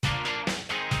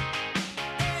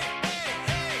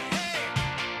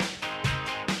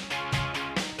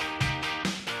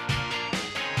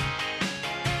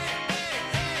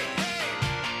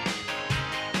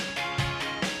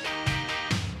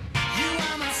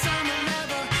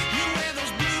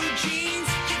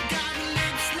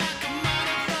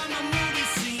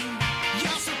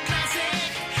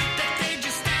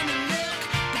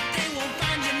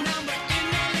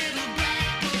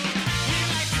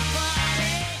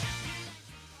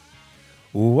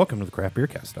Welcome to the Craft Beer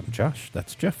Cast. I'm Josh.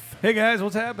 That's Jeff. Hey guys,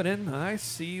 what's happening? I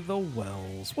see the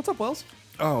Wells. What's up, Wells?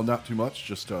 Oh, not too much.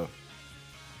 Just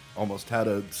almost had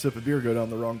a sip of beer go down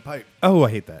the wrong pipe. Oh,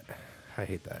 I hate that. I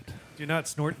hate that. Do not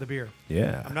snort the beer.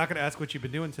 Yeah. I'm not going to ask what you've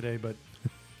been doing today, but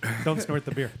don't snort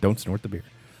the beer. Don't snort the beer.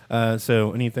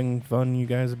 So, anything fun you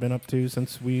guys have been up to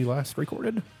since we last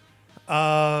recorded?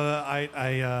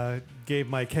 I gave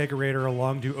my kegerator a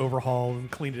long due overhaul and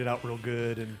cleaned it out real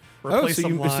good and replaced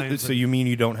some lines. So you mean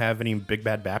you don't have any Big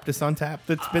Bad Baptist on tap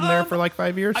that's been there for like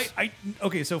 5 years?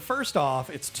 Okay, so first off,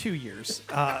 it's 2 years.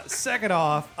 Second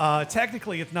off,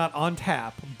 technically it's not on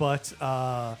tap, but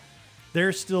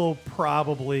there's still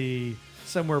probably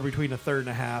somewhere between a third and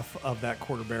a half of that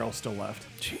quarter barrel still left.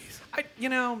 Jeez.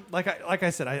 Like I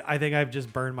said, I think I've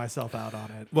just burned myself out on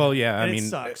it. Well, yeah, And it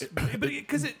sucks.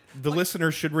 The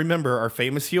listeners should remember our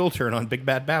famous heel turn on Big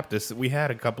Bad Baptist that we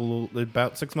had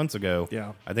about 6 months ago.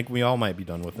 Yeah. I think we all might be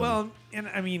done with them. Well, and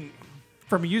I mean,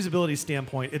 from a usability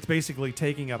standpoint, it's basically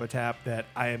taking up a tap that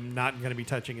I am not going to be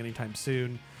touching anytime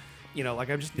soon. You know, like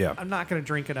I'm not going to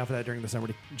drink enough of that during the summer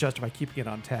to justify keeping it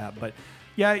on tap. But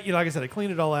yeah, you know, like I said, I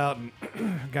cleaned it all out and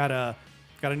got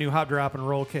a new hop drop and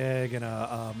roll keg and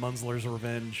a Munsler's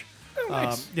Revenge.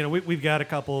 Nice. You know, we've got a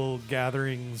couple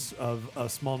gatherings of a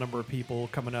small number of people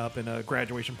coming up in a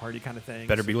graduation party kind of thing.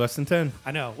 Better be less than 10.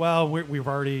 I know. Well, we've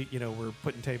already, you know, we're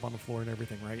putting tape on the floor and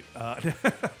everything, right?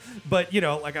 But, you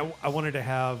know, like I wanted to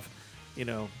have, you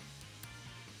know,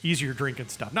 easier drinking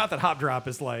stuff. Not that hop drop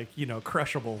is like, you know,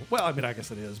 crushable. Well, I mean, I guess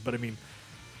it is, but I mean,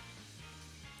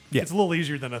 yeah, it's a little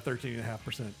easier than a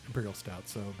 13.5% Imperial Stout.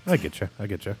 So I get you.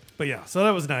 But yeah, so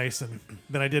that was nice. And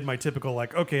then I did my typical,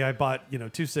 like, okay, I bought, you know,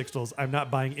 2 Sixtels. I'm not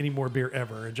buying any more beer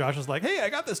ever. And Josh was like, hey, I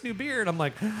got this new beer. And I'm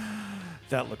like,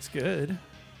 that looks good.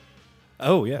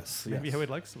 Oh, yes. Maybe I would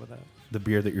like some of that. The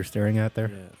beer that you're staring at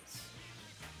there?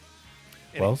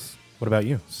 Yes. Wells, what about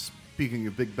you? Speaking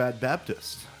of Big Bad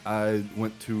Baptist, I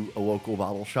went to a local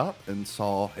bottle shop and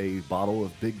saw a bottle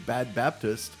of Big Bad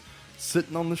Baptist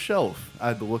sitting on the shelf. I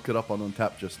had to look it up on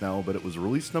Untappd just now, but it was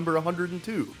release number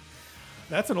 102.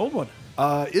 That's an old one.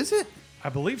 Is it? I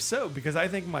believe so, because I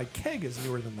think my keg is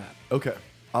newer than that. Okay.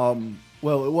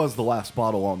 Well, it was the last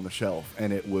bottle on the shelf,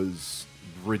 and it was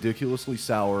ridiculously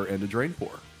sour and a drain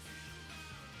pour.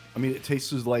 I mean, it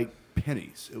tasted like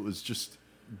pennies. It was just,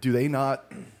 do they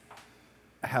not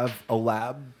have a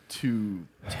lab to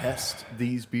test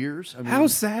these beers? I mean, How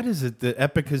sad is it that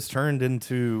Epic has turned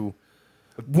into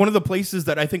one of the places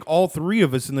that I think all three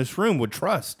of us in this room would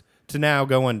trust to now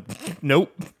going,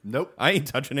 nope, I ain't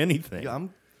touching anything. Yeah,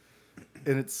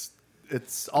 and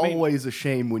it's always a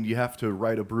shame when you have to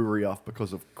write a brewery off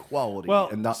because of quality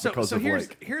and not because of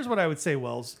here's what I would say,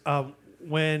 Wells.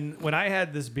 When I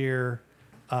had this beer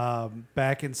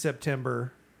back in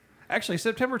September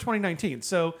 2019,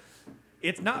 so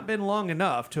it's not been long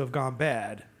enough to have gone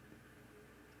bad,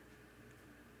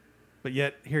 but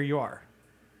yet here you are.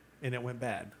 And it went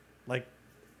bad. Like,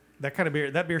 that kind of beer,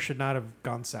 that beer should not have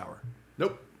gone sour.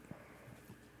 Nope.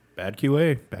 Bad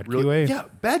QA. Really? Yeah,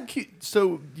 bad Q.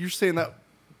 So you're saying that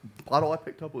bottle I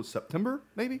picked up was September,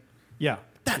 maybe? Yeah.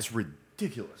 That's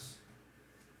ridiculous.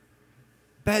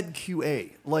 Bad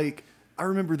QA. Like, I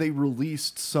remember they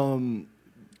released some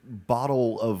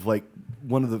bottle of, like,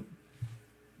 one of the,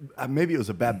 maybe it was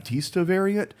a Baptista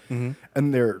variant,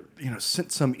 and they're, you know,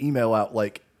 sent some email out,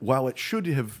 like, while it should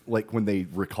have, like, when they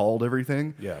recalled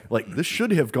everything, like, this should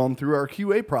have gone through our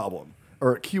QA problem,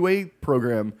 or QA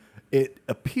program, it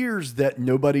appears that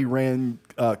nobody ran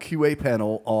a QA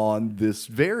panel on this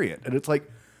variant. And it's like,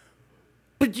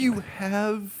 but you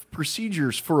have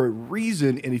procedures for a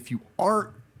reason, and if you aren't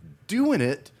doing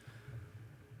it,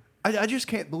 I just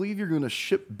can't believe you're going to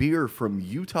ship beer from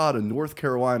Utah to North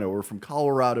Carolina or from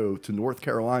Colorado to North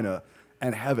Carolina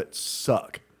and have it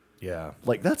suck. Yeah.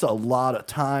 Like, that's a lot of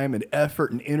time and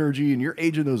effort and energy, and you're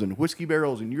aging those in whiskey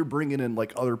barrels, and you're bringing in,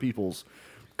 like, other people's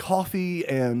coffee,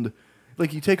 and,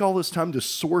 like, you take all this time to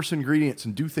source ingredients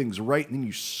and do things right, and then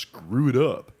you screw it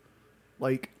up.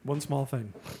 Like, one small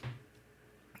thing.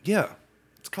 Yeah.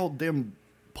 It's called damn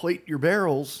plate your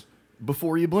barrels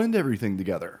before you blend everything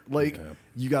together. Like,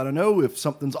 you got to know if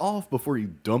something's off before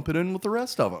you dump it in with the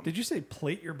rest of them. Did you say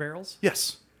plate your barrels?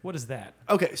 Yes. What is that?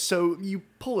 Okay, so you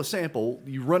pull a sample,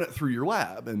 you run it through your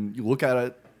lab, and you look at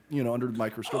it, you know, under the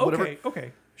microscope, whatever.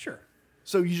 Okay, sure.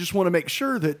 So you just want to make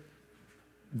sure that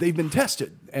they've been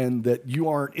tested and that you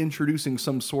aren't introducing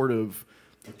some sort of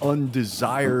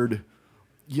undesired,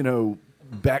 you know,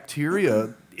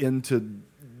 bacteria into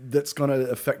that's going to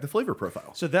affect the flavor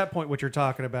profile. So at that point, what you're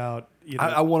talking about, you know,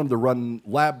 I want them to run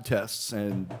lab tests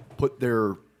and put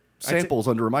their samples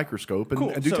under a microscope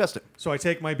and do testing. So I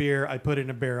take my beer, I put it in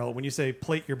a barrel. When you say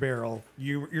plate your barrel,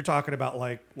 you're talking about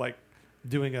like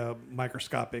doing a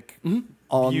microscopic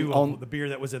view of the beer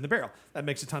that was in the barrel. That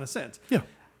makes a ton of sense. Yeah.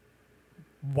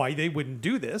 Why they wouldn't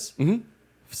do this,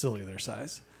 facility of their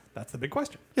size, that's the big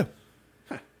question. Yeah.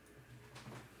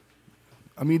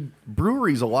 I mean,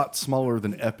 breweries a lot smaller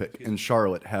than Epic in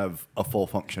Charlotte have a full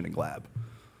functioning lab.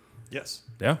 Yes.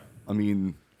 Yeah. I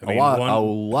mean a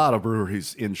lot of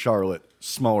breweries in Charlotte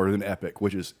smaller than Epic,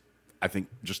 which is, I think,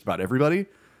 just about everybody.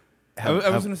 I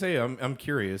was going to say, I'm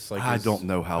curious. Like, I don't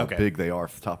know how big they are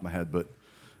off the top of my head, but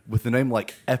with a name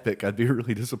like Epic, I'd be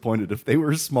really disappointed if they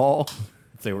were small.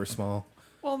 If they were small.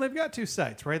 Well, they've got 2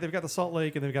 sites, right? They've got the Salt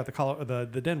Lake and they've got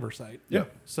the Denver site. Yeah.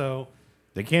 So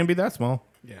they can be that small.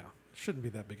 yeah, shouldn't be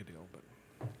that big a deal,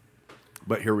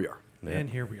 But here we are. Yeah. and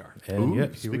here we are. And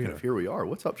yep, Speaking of here we are,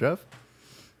 what's up, Jeff?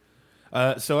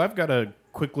 So I've got a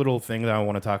quick little thing that I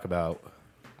want to talk about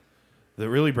that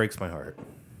really breaks my heart.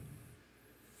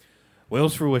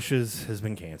 Whales for Wishes has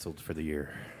been canceled for the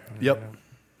year. Yep.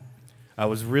 I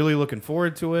was really looking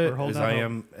forward to it, as I hope.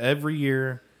 am every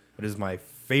year. It is my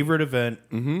favorite event,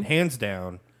 hands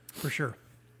down, For sure.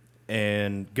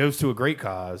 and goes to a great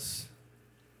cause.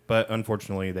 But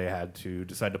unfortunately, they had to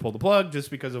decide to pull the plug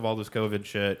just because of all this COVID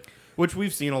shit, which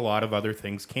we've seen a lot of other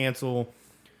things cancel.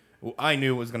 I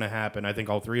knew it was going to happen. I think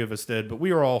all 3 of us did, but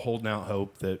we were all holding out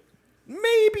hope that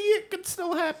maybe it could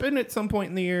still happen at some point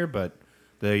in the year, but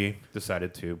they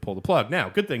decided to pull the plug. Now,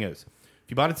 good thing is, if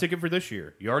you bought a ticket for this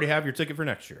year, you already have your ticket for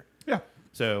next year. Yeah.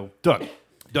 So, Done.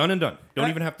 Done and done. Don't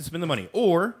even have to spend the money.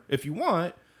 Or, if you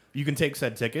want, you can take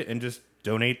said ticket and just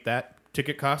donate that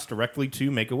ticket cost directly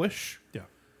to Make-A-Wish. Yeah.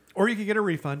 Or you can get a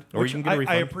refund. Or you can get a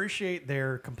refund. I appreciate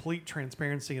their complete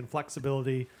transparency and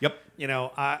flexibility. Yep. You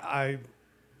know, I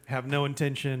have no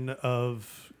intention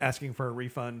of asking for a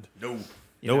refund. No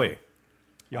know. way.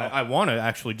 Yeah. I want to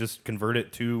actually just convert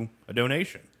it to a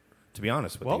donation, to be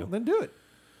honest with you. Well, then do it.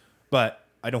 But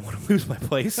I don't want to lose my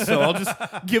place, so I'll just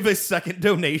give a second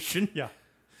donation. Yeah.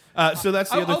 So that's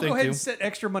the other I'll thing, go ahead too. and set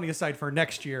extra money aside for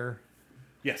next year.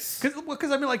 Yes.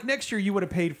 Because I mean, like next year you would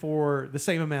have paid for the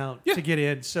same amount to get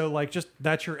in. So like, just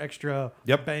that's your extra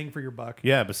bang for your buck.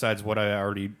 Yeah, besides what I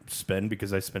already spend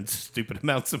because I spent stupid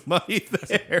amounts of money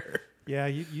there. Yeah,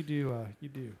 you do. You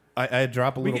do. I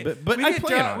drop a little bit, but I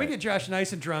plan on we it. get Josh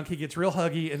nice and drunk. He gets real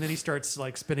huggy, and then he starts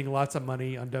like spending lots of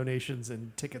money on donations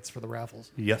and tickets for the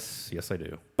raffles. Yes, I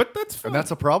do. But that's fun. And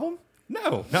that's a problem?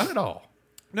 No, not at all.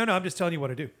 No, I'm just telling you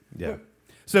what I do. Yeah.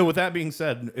 So with that being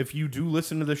said, if you do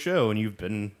listen to the show and you've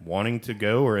been wanting to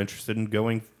go or interested in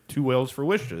going to Whales for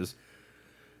Wishes,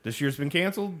 this year's been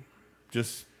canceled.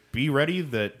 Just be ready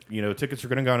that, you know, tickets are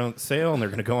going to go on sale and they're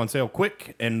going to go on sale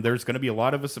quick. And there's going to be a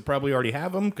lot of us that probably already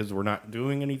have them because we're not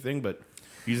doing anything but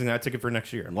using that ticket for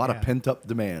next year. A lot of pent up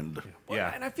demand. Well,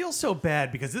 Yeah. and I feel so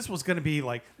bad because this was going to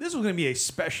be a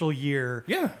special year.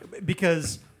 Yeah.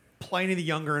 Because Pliny the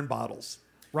Younger in bottles,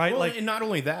 right? Well, like, and not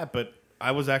only that, but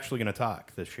I was actually going to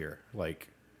talk this year. Like,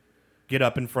 get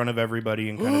up in front of everybody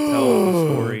and kind of tell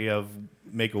the story of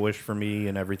Make-A-Wish for me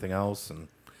and everything else. And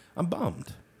I'm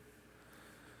bummed.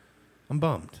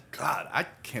 God, I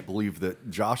can't believe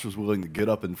that Josh was willing to get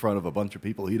up in front of a bunch of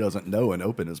people he doesn't know and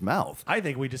open his mouth. I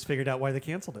think we just figured out why they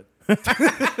canceled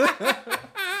it.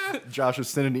 Josh is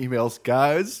sending emails.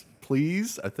 Guys,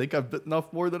 please, I think I've bitten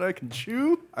off more than I can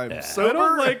chew. I'm sober. I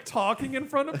don't like talking in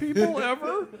front of people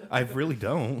ever. I really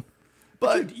don't.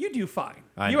 But you do fine.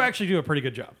 You actually do a pretty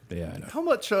good job. Yeah, I know. How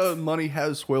much money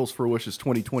has Whales for Wishes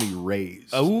 2020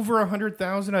 raised? Over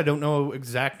 100,000. I don't know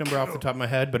exact number off the top of my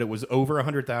head, but it was over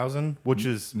 100,000, which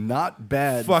is Not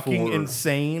bad. fucking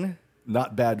insane.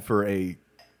 Not bad for a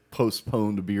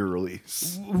postponed beer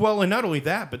release. Well, and not only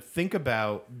that, but think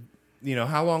about, you know,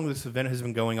 how long this event has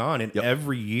been going on, and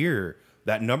every year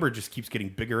that number just keeps getting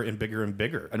bigger and bigger and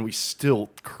bigger. And we still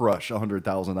crush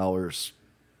 $100,000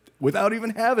 without even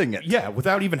having it. Yeah,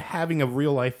 without even having a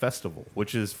real life festival,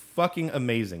 which is fucking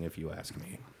amazing if you ask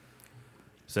me.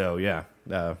 So, yeah.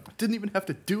 Didn't even have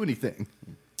to do anything.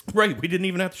 Right, we didn't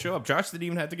even have to show up. Josh didn't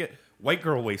even have to get white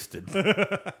girl wasted.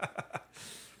 And,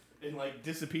 like,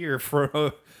 disappear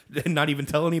for and not even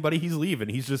tell anybody he's leaving.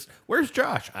 He's just, where's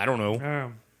Josh? I don't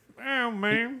know. Oh,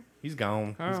 man. He's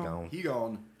gone. He's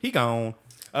gone. He gone.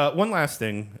 One last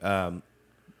thing.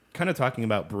 Kind of talking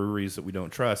about breweries that we don't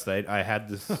trust. I had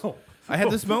this. I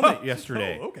had this moment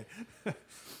yesterday. Oh, okay.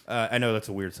 I know that's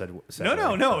a weird segue.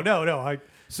 No.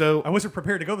 So I wasn't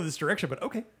prepared to go in this direction, but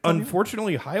okay.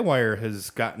 unfortunately, Highwire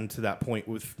has gotten to that point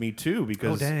with me too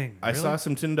because I saw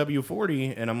some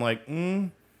 10W40 and I'm like,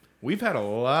 we've had a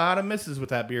lot of misses with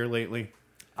that beer lately.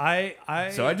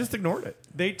 So I just ignored it.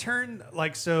 They turned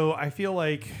so. I feel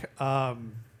like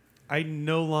I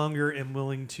no longer am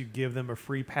willing to give them a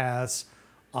free pass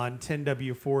on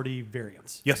 10W40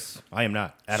 variants. Yes, I am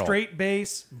not at all. Straight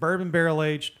base, bourbon barrel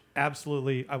aged.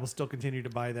 Absolutely, I will still continue to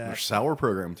buy that. Their sour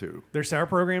program too. Their sour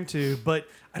program too, but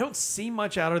I don't see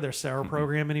much out of their sour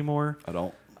program anymore. I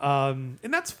don't.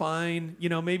 And that's fine.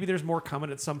 Maybe there's more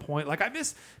coming at some point. Like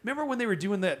remember when they were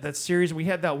doing that series? We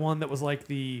had that one that was like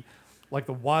the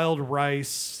wild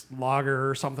rice lager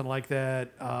or something like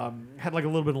that. Had like a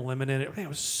little bit of lemon in it. Man, it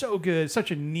was so good.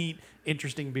 Such a neat,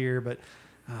 interesting beer, but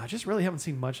I just really haven't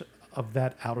seen much of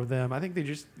that out of them. I think they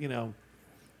just,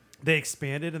 they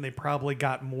expanded and they probably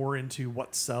got more into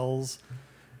what sells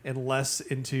and less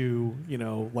into,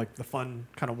 like the fun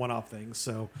kind of one-off things.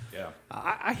 So yeah,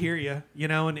 I hear you,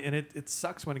 and it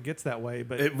sucks when it gets that way,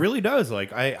 but it really does.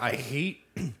 Like I hate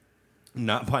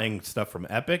not buying stuff from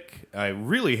Epic. I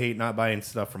really hate not buying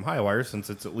stuff from Highwire since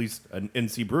it's at least an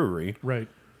NC brewery. Right.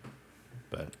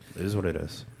 But it is what it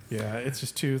is. Yeah,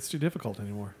 it's too difficult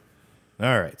anymore.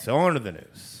 All right, so on to the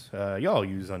news. Y'all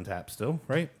use Untappd still,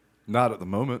 right? Not at the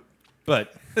moment.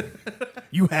 But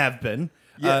you have been.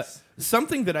 Yes.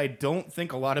 Something that I don't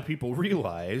think a lot of people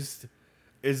realized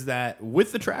is that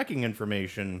with the tracking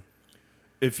information,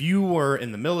 if you were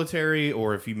in the military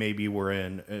or if you maybe were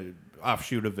in an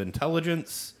offshoot of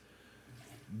intelligence,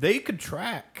 they could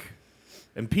track,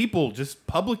 and people, just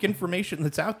public information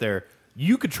that's out there,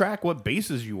 you could track what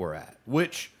bases you were at,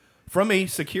 which from a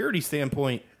security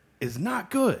standpoint is not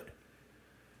good.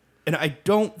 And I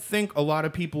don't think a lot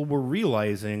of people were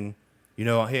realizing,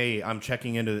 hey, I'm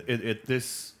checking into at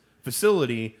this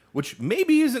facility, which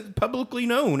maybe isn't publicly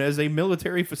known as a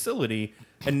military facility,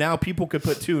 and now people could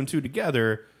put two and two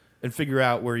together and figure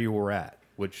out where you were at,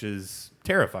 which is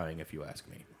terrifying if you ask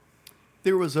me.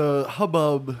 There was a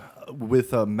hubbub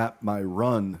with Map My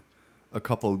Run a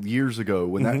couple of years ago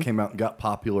when that came out and got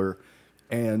popular,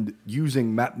 and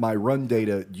using Map My Run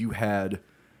data, you had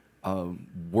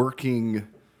working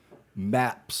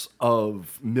maps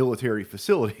of military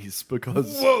facilities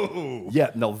because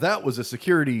that was a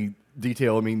security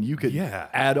detail. I mean, you could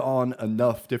add on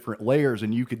enough different layers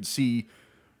and you could see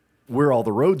where all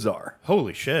the roads are.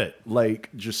 Holy shit.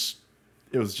 It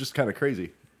was just kind of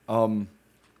crazy.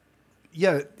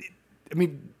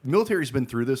 Military's been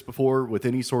through this before with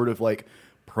any sort of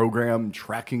program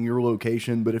tracking your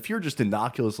location, but if you're just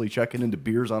innocuously checking into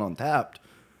beers on Untappd,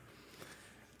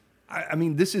 I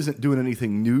mean, this isn't doing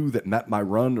anything new that Map My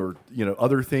Run or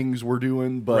other things we're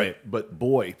doing, but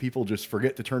boy, people just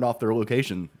forget to turn off their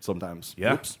location sometimes.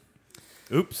 Yeah.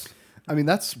 Oops. I mean,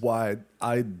 that's why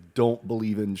I don't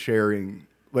believe in sharing,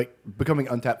 becoming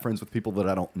Untappd friends with people that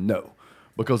I don't know,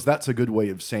 because that's a good way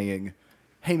of saying,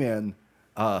 "Hey, man,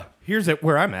 here's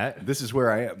where I'm at. This is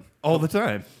where I am all the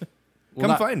time.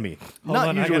 Come find me." Hold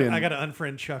on, I got to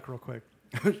unfriend Chuck real quick.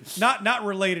 not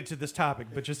related to this topic,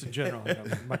 but just in general.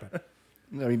 My bad.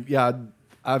 I mean, yeah,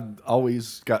 I've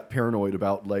always got paranoid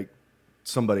about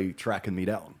somebody tracking me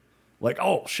down.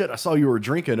 Oh shit, I saw you were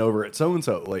drinking over at so and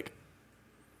so.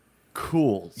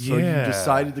 Cool. So you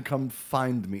decided to come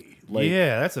find me.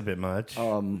 That's a bit much.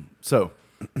 So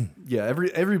yeah,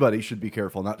 everybody should be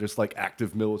careful, not just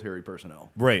active military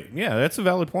personnel. Right. Yeah, that's a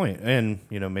valid point. And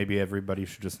maybe everybody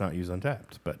should just not use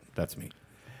Untappd, but that's me.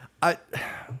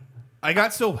 I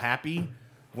got so happy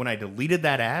when I deleted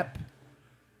that app.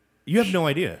 You have no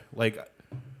idea.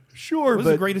 Sure, it was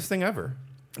the greatest thing ever.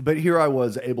 But here I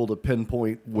was able to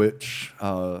pinpoint which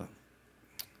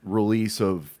release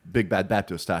of Big Bad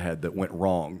Baptist I had that went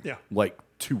wrong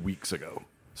 2 weeks ago.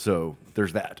 So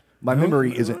there's that. My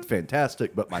memory isn't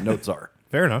fantastic, but my notes are.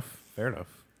 Fair enough.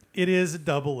 It is a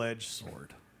double-edged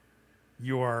sword.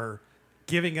 You are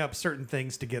giving up certain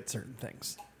things to get certain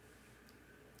things.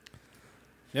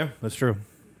 Yeah, that's true.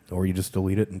 Or you just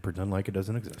delete it and pretend like it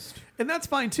doesn't exist. And that's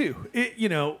fine too.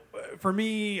 For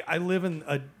me, I live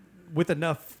with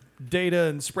enough data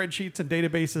and spreadsheets and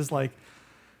databases.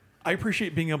 I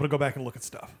appreciate being able to go back and look at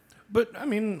stuff. But I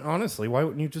mean, honestly, why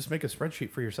wouldn't you just make a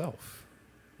spreadsheet for yourself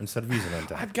instead of using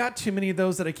Untappd? I've got too many of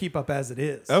those that I keep up as it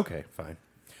is. Okay, fine.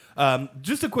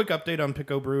 Just a quick update on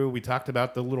Pico Brew. We talked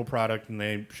about the little product and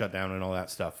they shut down and all that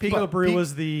stuff. Pico Brew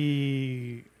was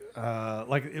the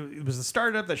it was a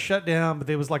startup that shut down, but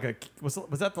there was was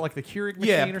that the Keurig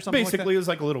machine or something? Basically, it was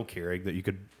a little Keurig that you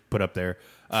could put up there.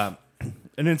 An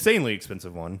insanely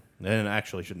expensive one, and I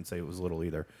actually shouldn't say it was little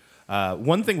either.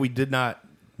 One thing we did not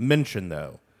mention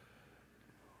though,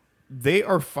 they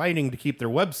are fighting to keep their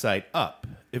website up.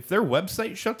 If their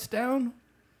website shuts down,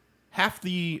 half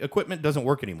the equipment doesn't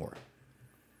work anymore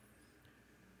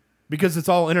because it's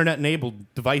all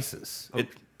internet-enabled devices.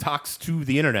 talks to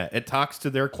the internet. It talks to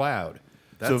their cloud.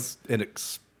 That's an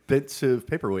expensive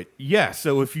paperweight. Yeah,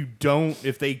 so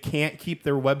if they can't keep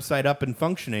their website up and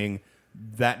functioning,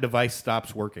 that device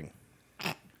stops working.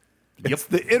 It's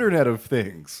the Internet of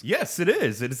Things. Yes, it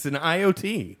is. It's an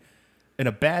IoT in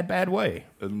a bad, bad way.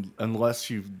 Unless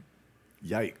you...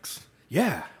 Yikes.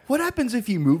 Yeah. What happens if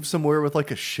you move somewhere with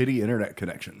like a shitty internet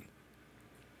connection?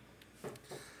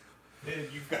 And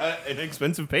you've got an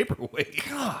expensive paperweight.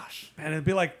 Gosh. And it'd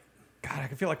be like, God, I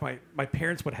can feel like my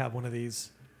parents would have one of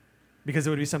these because it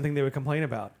would be something they would complain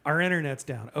about. Our internet's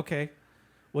down. Okay.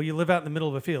 Well, you live out in the middle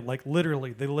of a field. Like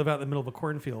literally, they live out in the middle of a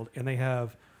cornfield and they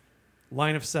have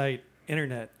line of sight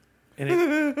internet. And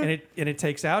it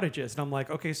takes outages. And I'm like,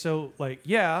 okay, so like,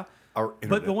 yeah. Our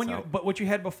But what you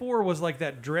had before was like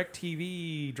that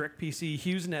DirecTV, DirectPC,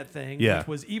 HughesNet thing, which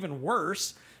was even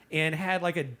worse and had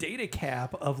like a data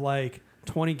cap of like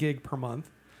 20 gig per month.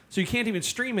 So you can't even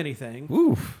stream anything.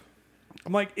 Oof.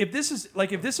 I'm like, if this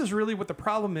is really what the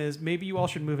problem is, maybe you all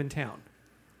should move in town.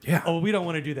 Yeah. Oh, we don't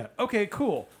want to do that. Okay,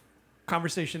 cool.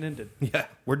 Conversation ended. Yeah,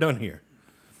 we're done here.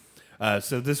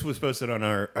 So this was posted on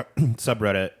our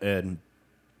subreddit, and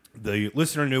the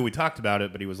listener knew we talked about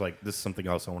it, but he was like, this is something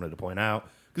else I wanted to point out.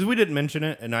 Because we didn't mention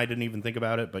it, and I didn't even think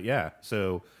about it, but yeah.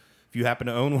 So if you happen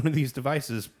to own one of these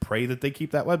devices, pray that they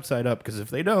keep that website up, because if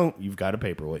they don't, you've got a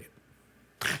paperweight.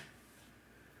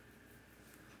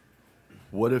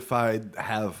 What if I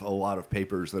have a lot of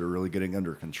papers that are really getting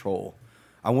under control?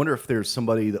 I wonder if there's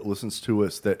somebody that listens to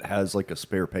us that has like a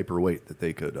spare paperweight that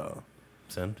they could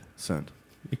Send.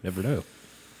 You never know.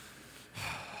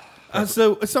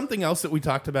 So something else that we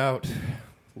talked about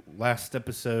last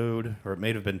episode, or it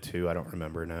may have been 2, I don't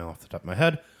remember now off the top of my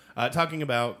head, talking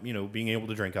about, being able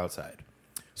to drink outside.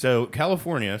 So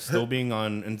California, still being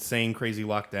on insane, crazy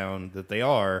lockdown that they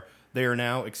are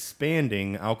now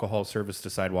expanding alcohol service to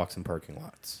sidewalks and parking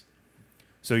lots.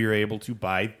 So you're able to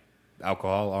buy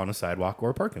alcohol on a sidewalk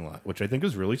or a parking lot, which I think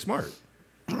is really smart.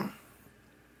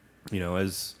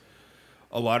 As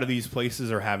a lot of these places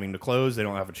are having to close, they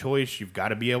don't have a choice. You've got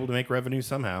to be able to make revenue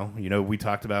somehow. We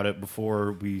talked about it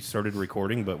before we started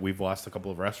recording, but we've lost a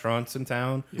couple of restaurants in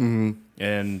town. Mm-hmm.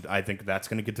 And I think that's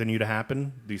going to continue to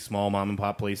happen. These small mom and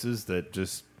pop places that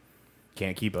just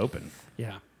can't keep open.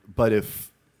 Yeah. But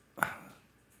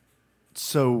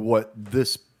what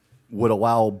this would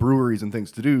allow breweries and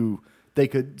things to do, they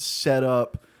could set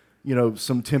up,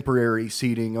 some temporary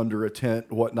seating under a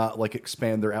tent, whatnot, like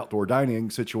expand their outdoor dining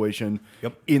situation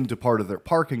into part of their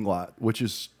parking lot, which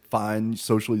is fine,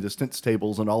 socially distanced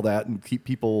tables and all that, and keep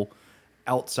people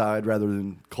outside rather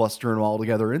than clustering them all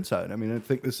together inside. I mean, I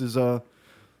think this is a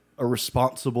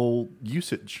responsible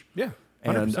usage. Yeah,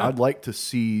 100%. And I'd like to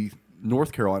see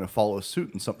North Carolina follow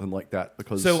suit in something like that.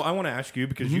 Because So I want to ask you,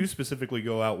 because you specifically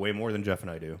go out way more than Jeff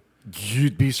and I do.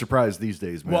 You'd be surprised these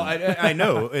days, man. Well, I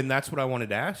know, and that's what I wanted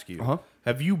to ask you. Uh-huh.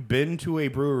 Have you been to a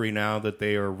brewery now that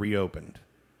they are reopened?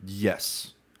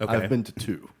 Yes. Okay. I've been to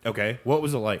 2. Okay. What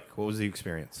was it like? What was the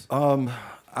experience?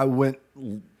 I went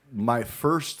my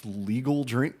first legal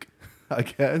drink, I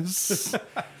guess,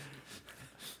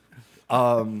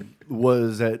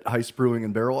 was at Heist Brewing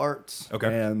and Barrel Arts. Okay.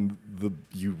 And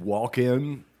you walk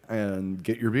in and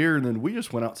get your beer, and then we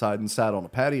just went outside and sat on a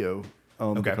patio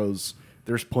because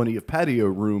there's plenty of patio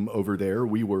room over there.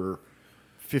 We were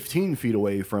 15 feet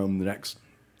away from the next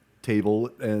table,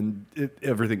 and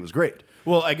everything was great.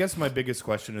 Well, I guess my biggest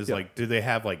question is, do they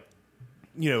have, a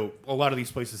lot of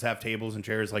these places have tables and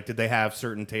chairs. Did they have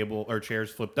certain table or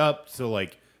chairs flipped up so,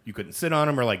 you couldn't sit on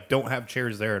them, or, don't have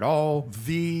chairs there at all?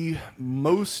 The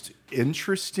most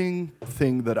interesting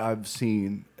thing that I've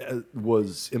seen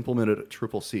was implemented at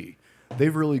Triple C.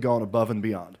 They've really gone above and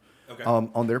beyond. Okay.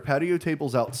 On their patio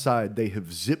tables outside, they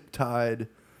have zip-tied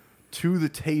to the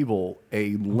table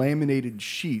a laminated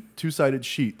sheet, 2-sided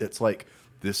sheet that's like,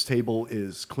 this table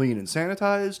is clean and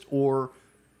sanitized, or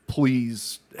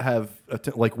please have,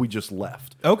 we just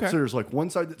left. Okay. So there's one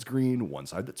side that's green, one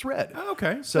side that's red. Oh,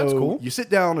 okay. So that's cool. You sit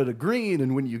down at a green,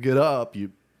 and when you get up,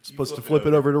 you're supposed to flip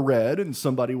it over to red, and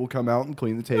somebody will come out and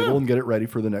clean the table and get it ready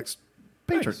for the next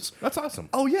patrons. Nice. That's awesome.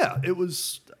 Oh, yeah. It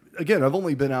was, again, I've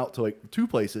only been out to 2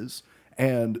 places,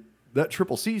 and that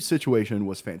Triple C situation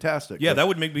was fantastic. Yeah, that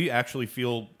would make me actually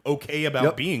feel okay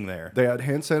about being there. They had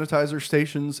hand sanitizer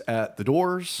stations at the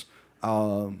doors.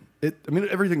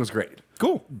 Everything was great.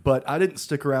 Cool. But I didn't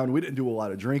stick around. We didn't do a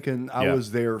lot of drinking. I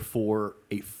was there for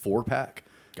a 4-pack.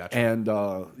 Gotcha. And,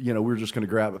 we were just going to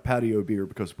grab a patio beer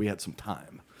because we had some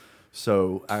time.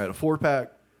 So I had a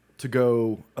 4-pack to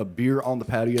go, a beer on the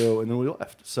patio, and then we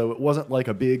left. So it wasn't like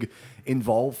a big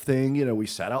involved thing. We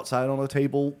sat outside on a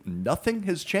table. Nothing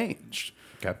has changed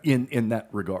in that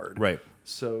regard. Right.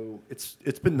 So it's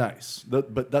been nice.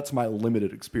 But that's my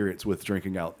limited experience with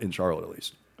drinking out in Charlotte, at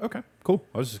least. Okay, cool.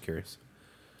 I was just curious.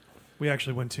 We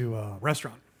actually went to a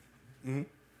restaurant. Mm-hmm.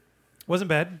 Wasn't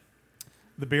bad.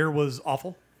 The beer was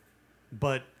awful,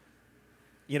 but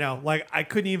like I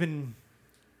couldn't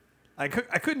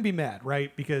be mad,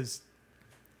 right? Because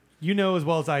as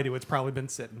well as I do, it's probably been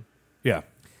sitting. Yeah.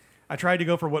 I tried to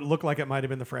go for what looked like it might have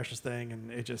been the freshest thing,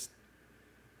 and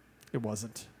it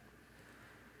wasn't.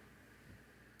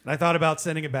 And I thought about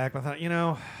sending it back, but I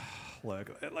thought,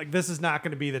 look, like this is not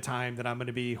going to be the time that I'm going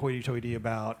to be hoity-toity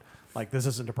about, like this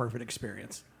isn't a perfect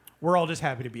experience. We're all just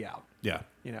happy to be out. Yeah.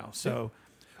 So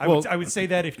Yeah. I would say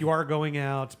that if you are going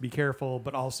out, be careful,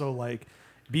 but also like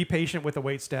be patient with the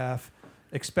wait staff,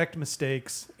 expect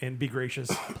mistakes, and be gracious,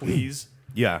 please.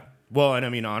 Yeah. Well, and I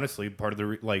mean, honestly, part of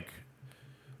the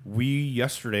we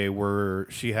yesterday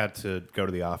she had to go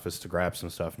to the office to grab some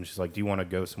stuff, and she's like, "Do you want to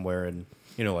go somewhere and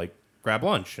like grab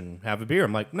lunch and have a beer?"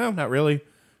 I'm like, "No, not really."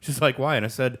 She's like, "Why?" And I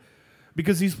said,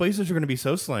 "Because these places are going to be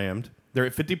so slammed. They're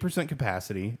at 50%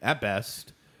 capacity at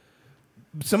best.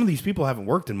 Some of these people haven't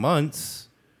worked in months,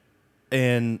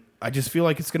 and I just feel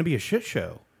like it's going to be a shit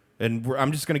show, and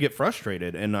I'm just going to get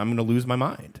frustrated, and I'm going to lose my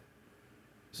mind."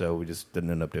 So we just didn't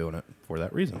end up doing it for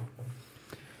that reason.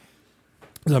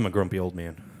 'Cause I'm a grumpy old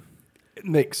man. It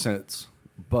makes sense,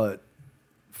 but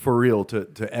for real,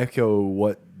 to echo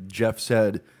what Jeff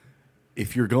said,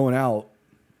 if you're going out,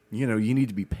 you need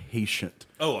to be patient.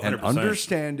 Oh, 100%. And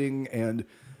understanding, and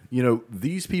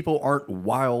these people aren't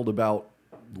wild about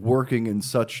working in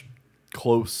such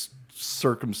close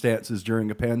circumstances during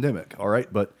a pandemic. All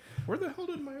right, but Where the hell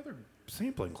did my other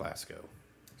sampling class go?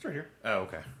 It's right here. Oh,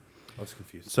 okay. I was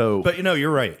confused. So, but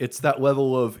you're right. It's that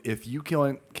level of if you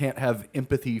can't have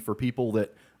empathy for people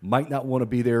that might not want to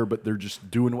be there, but they're just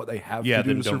doing what they have to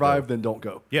do to survive, then don't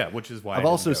go. Yeah, which is why I've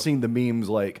also seen the memes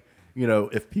like,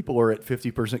 if people are at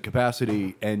 50%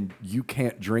 capacity and you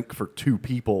can't drink for 2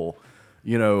 people,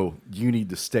 you need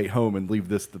to stay home and leave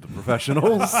this to the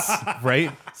professionals.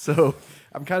 right? So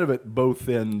I'm kind of at both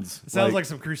ends. It sounds like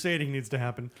some crusading needs to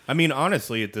happen. I mean,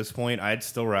 honestly, at this point, I'd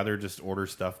still rather just order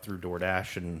stuff through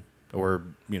DoorDash or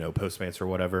Postmates or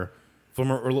whatever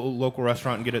from a local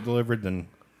restaurant and get it delivered than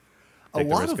a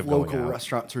lot of local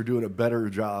restaurants are doing a better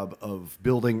job of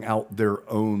building out their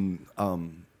own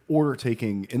order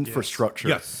taking infrastructure.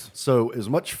 Yes. So as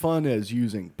much fun as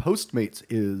using Postmates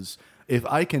is, if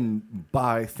I can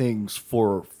buy things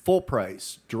for full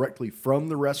price directly from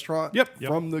the restaurant,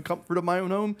 from the comfort of my own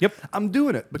home, I'm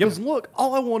doing it. Because look,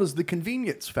 all I want is the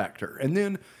convenience factor. And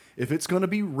then if it's going to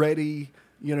be ready,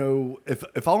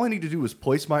 if all I need to do is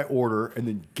place my order and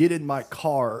then get in my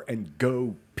car and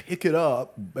go pick it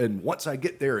up, and once I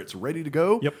get there, it's ready to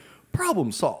go,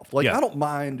 problem solved. I don't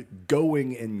mind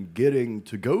going and getting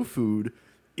to-go food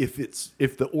if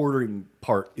the ordering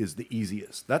part is the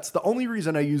easiest. That's the only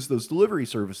reason I use those delivery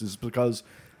services, because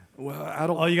I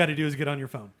don't. All you got to do is get on your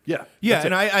phone. Yeah,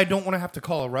 and I don't want to have to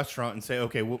call a restaurant and say,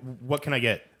 okay, what can I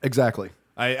get? Exactly.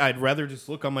 I'd rather just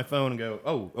look on my phone and go,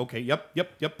 oh, okay, yep.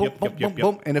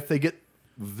 Boom. And if they get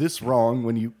this wrong,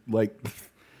 when you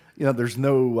there's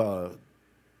no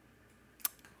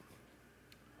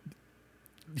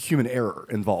human error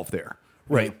involved there.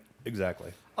 Right.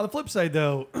 Exactly. On the flip side,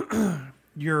 though,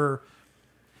 you're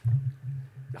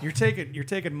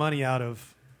taking money out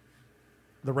of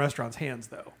the restaurant's hands,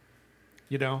 though.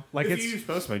 Like if it's you use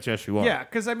Postmates, yes, you are. Yeah,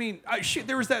 because I mean,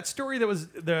 there was that story that was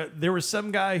there was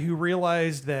some guy who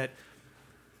realized that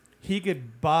he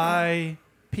could buy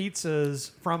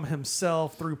pizzas from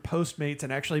himself through Postmates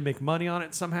and actually make money on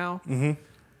it somehow. Mm-hmm.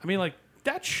 I mean, like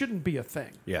that shouldn't be a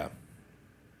thing. Yeah,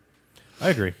 I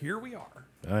agree. Here we are.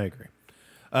 I agree.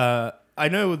 I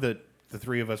know that the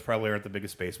three of us probably aren't the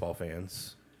biggest baseball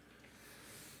fans.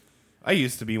 I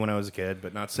used to be when I was a kid,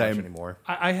 but not so much anymore.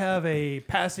 I have a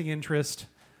passing interest.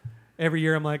 Every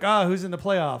year I'm like, who's in the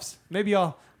playoffs? Maybe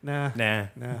I'll... Nah.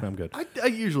 I'm good. I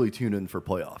usually tune in for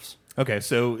playoffs. Okay,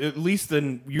 so at least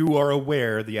then you are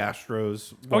aware the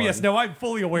Astros won. Oh, yes. No, I'm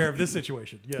fully aware of this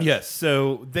situation. Yes. Yes,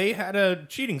 so they had a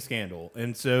cheating scandal.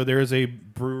 And so there is a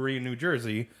brewery in New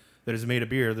Jersey that has made a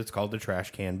beer that's called the Trash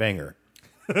Can Banger.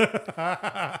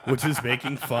 Which is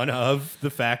making fun of the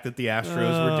fact that the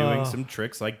Astros were doing some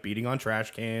tricks like beating on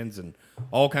trash cans and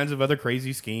all kinds of other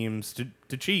crazy schemes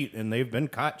to cheat, and they've been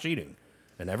caught cheating.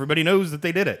 And everybody knows that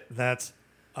they did it. That's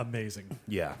amazing.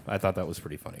 Yeah, I thought that was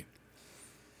pretty funny.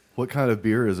 What kind of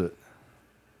beer is it?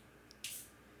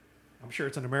 I'm sure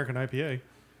it's an American IPA.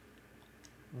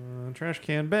 Trash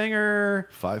Can Banger.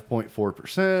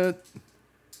 5.4%.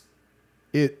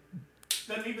 It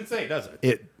doesn't even say, does it?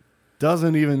 It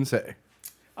doesn't even say.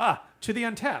 To the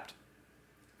Untapped.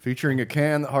 featuring a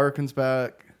can that harkens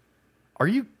back. Are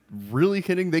you really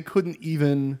kidding? They couldn't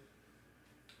even.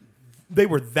 They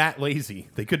were that lazy.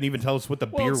 They couldn't even tell us what the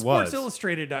beer it's was.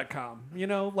 SportsIllustrated.com. You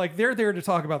know, like they're there to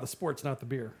talk about the sports, not the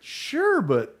beer. Sure,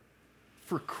 but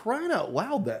for crying out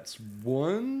loud, that's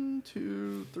 1,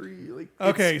 2, 3. Like,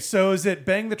 Okay, so is it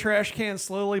Bang the Trash Can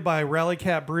Slowly by Rally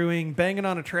Cat Brewing, Banging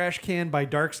on a Trash Can by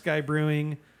Dark Sky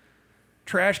Brewing,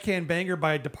 Trash Can Banger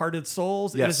by Departed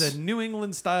Souls? Yes. It is a New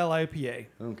England style IPA.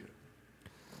 Okay.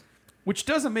 Which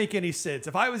doesn't make any sense.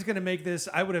 If I was going to make this,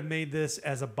 I would have made this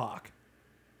as a Bach.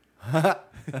 A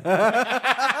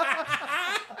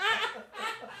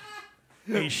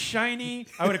shiny,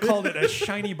 I would have called it a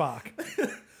Shiny Balk.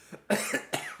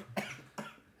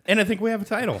 And I think we have a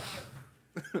title.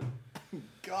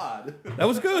 God. That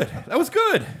was good. That was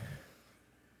good.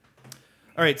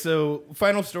 All right, so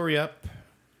final story up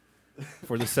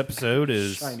for this episode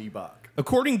is... Shiny Balk.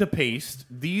 According to Paste,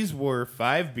 these were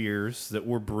 5 beers that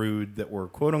were brewed that were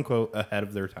quote-unquote ahead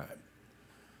of their time.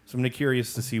 So I'm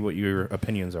curious to see what your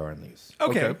opinions are on these.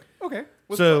 Okay.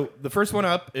 So the first one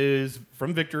up is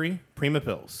from Victory, Prima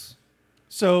Pils.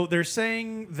 So they're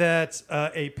saying that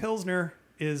a Pilsner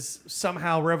is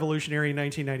somehow revolutionary in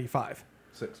 1995.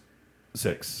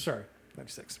 6. Sorry,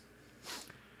 96.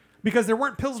 Because there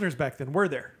weren't Pilsners back then, were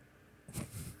there?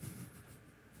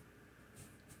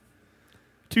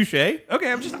 Touche.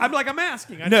 Okay, I'm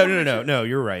asking. No,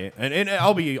 you're right. And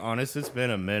I'll be honest, it's been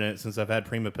a minute since I've had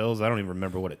Prima Pils. I don't even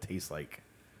remember what it tastes like.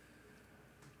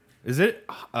 Is it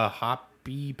a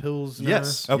hoppy Pilsner?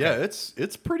 Yes. Okay. Yeah,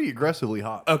 it's pretty aggressively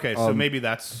hot. Okay, so maybe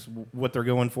that's what they're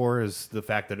going for, is the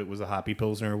fact that it was a hoppy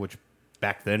Pilsner, which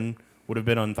back then would have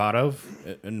been unthought of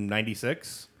in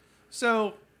 96.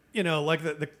 So, like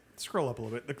the scroll up a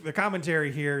little bit. The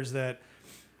commentary here is that,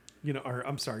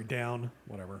 down,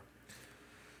 whatever.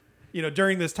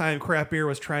 During this time, craft beer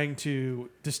was trying to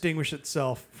distinguish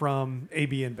itself from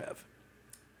AB InBev. Right.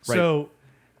 So,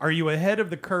 are you ahead of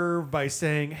the curve by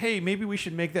saying, hey, maybe we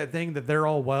should make that thing that they're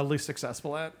all wildly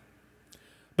successful at?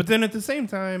 But then at the same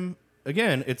time,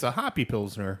 again, it's a hoppy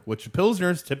Pilsner, which Pilsner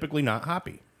is typically not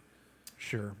hoppy.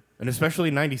 Sure. And especially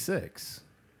 96.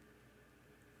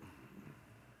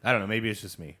 I don't know. Maybe it's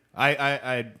just me.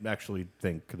 I actually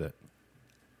think that...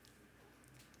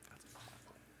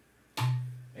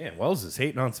 Man, Wells is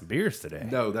hating on some beers today.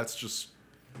 No, that's just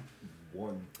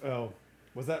one. Oh,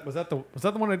 was that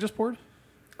the one I just poured?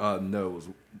 No, it was.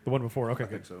 The one before. Okay, I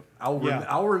good. think so.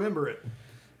 I'll remember it.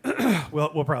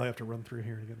 Well, we'll probably have to run through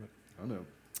here again. I know.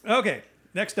 Okay,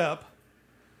 next up.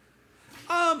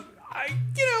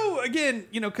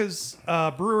 Because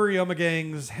Brewery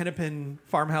Omegang's Hennepin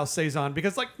Farmhouse Saison,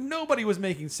 because nobody was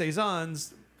making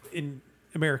saisons in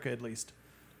America, at least.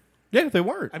 Yeah, they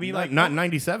weren't. I mean, not in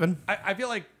 97. I feel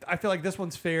like this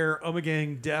one's fair.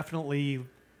 Omegang definitely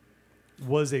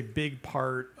was a big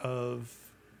part of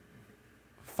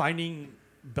finding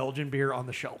Belgian beer on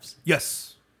the shelves.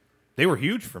 Yes. They were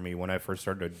huge for me when I first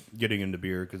started getting into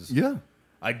beer because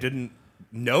I didn't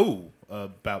know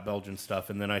about Belgian stuff,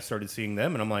 and then I started seeing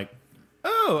them, and I'm like,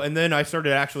 oh, and then I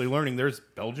started actually learning there's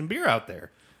Belgian beer out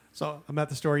there. So I'm at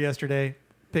the store yesterday,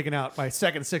 picking out my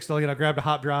second 6-0. I grabbed a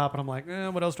hop drop, and I'm like,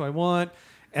 what else do I want?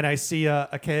 And I see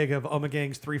a keg of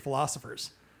Omegang's Three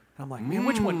Philosophers. And I'm like, man,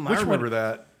 which one? I remember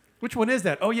that. Which one is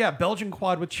that? Oh, yeah, Belgian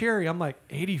quad with cherry. I'm like,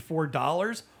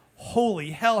 $84? Holy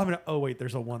hell. Oh, wait,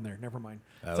 there's a one there. Never mind.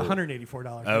 It's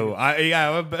 $184. Oh, $84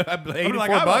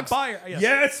 I'm bucks? a buyer.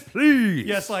 Yes, please.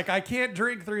 Yes, I can't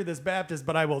drink through this Baptist,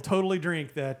 but I will totally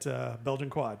drink that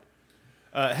Belgian quad.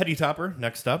 Heady Topper,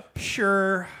 next up.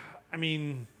 Sure. I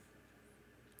mean,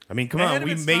 come on.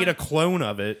 We made a clone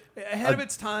of it. Ahead of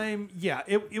its time, yeah.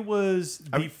 It was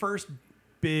the first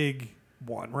big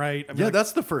one, right? I mean,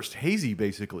 that's the first hazy,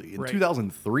 basically. In Right.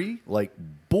 2003,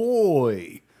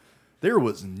 boy, there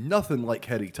was nothing like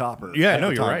Heady Topper. Yeah, at no,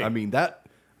 the you're time. right. I mean,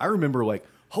 I remember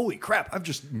holy crap, I've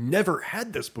just never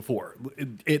had this before.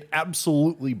 It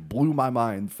absolutely blew my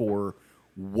mind for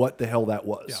what the hell that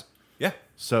was. Yeah.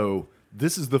 So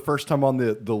this is the first time on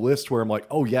the list where I'm like,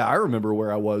 oh, yeah, I remember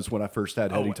where I was when I first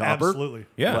had Heady Topper. Absolutely.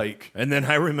 Yeah. And then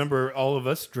I remember all of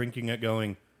us drinking it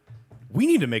going, we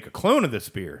need to make a clone of this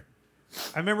beer.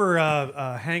 I remember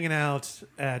hanging out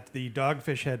at the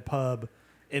Dogfish Head pub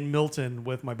in Milton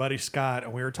with my buddy Scott,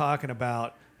 and we were talking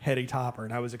about Heady Topper,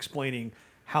 and I was explaining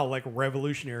how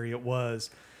revolutionary it was.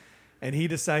 And he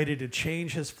decided to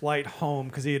change his flight home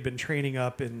because he had been training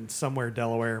up in somewhere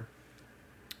Delaware,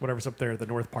 whatever's up there, the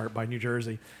north part by New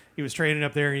Jersey. He was training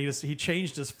up there, and he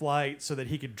changed his flight so that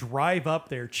he could drive up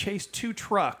there, chase 2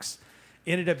 trucks,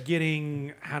 ended up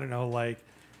getting, I don't know,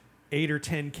 8 or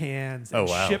 10 cans and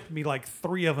Oh, wow. shipped me like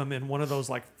 3 of them in one of those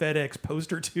like FedEx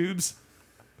poster tubes.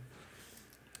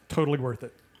 Totally worth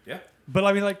it. Yeah. But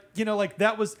I mean, like, you know, like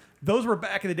those were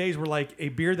back in the days where like a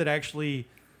beer that actually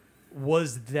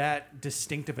was that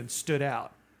distinctive and stood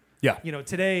out. Yeah. You know,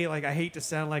 today, like, I hate to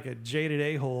sound like a jaded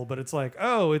a-hole, but it's like,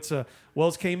 oh,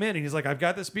 Wells came in and he's like, I've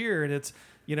got this beer and it's,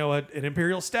 you know, an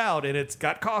imperial stout and it's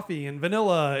got coffee and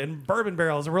vanilla and bourbon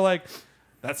barrels. And we're like,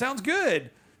 that sounds good.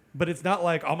 But it's not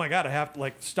like, oh my God, I have to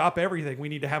like stop everything. We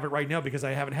need to have it right now because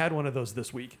I haven't had one of those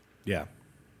this week. Yeah.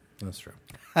 That's true.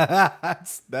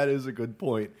 That is a good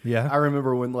point. Yeah. I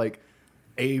remember when like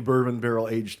a bourbon barrel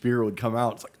aged beer would come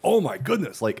out. It's like, oh my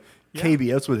goodness, like Yeah.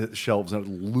 KBS would hit the shelves and I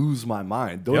would lose my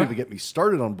mind. Don't Yeah. even get me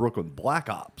started on Brooklyn Black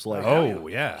Ops. Like, Oh,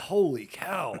 yeah. holy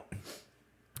cow.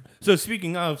 So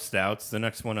speaking of stouts, the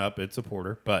next one up, it's a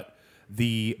porter, but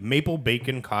the maple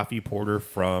bacon coffee porter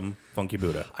from Funky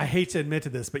Buddha. I hate to admit to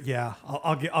this, but yeah,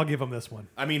 I'll give them this one.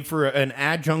 I mean, for an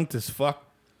adjunct as fuck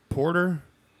porter,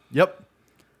 Yep.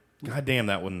 god damn,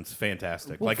 that one's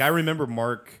fantastic. Like, I remember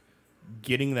Mark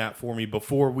getting that for me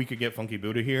before we could get Funky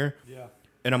Buddha here. Yeah.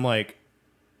 And I'm like,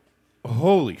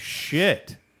 holy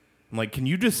shit. I'm like, can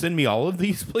you just send me all of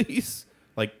these, please?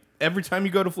 Like, every time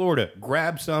you go to Florida,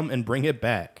 grab some and bring it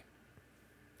back.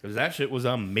 Because that shit was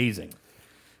amazing.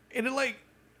 And it, like,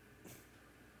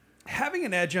 having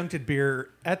an adjuncted beer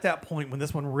at that point when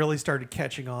this one really started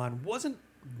catching on wasn't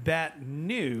that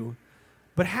new,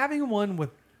 but having one with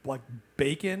like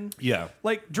bacon, Yeah.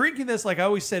 like drinking this, like I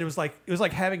always said, it was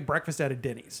like having breakfast at a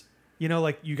Denny's. You know,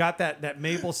 like you got that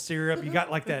maple syrup, you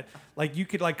got like that, like you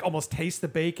could like almost taste the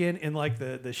bacon in like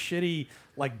the shitty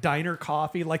like diner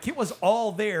coffee. Like it was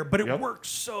all there, but it Yep. worked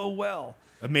so well.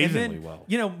 Amazingly And then, well.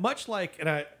 You know, much like, and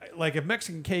I like if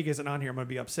Mexican cake isn't on here, I'm gonna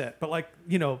be upset. But like,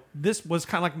 you know, this was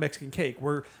kind of like Mexican cake,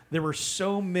 where there were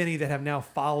so many that have now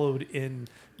followed in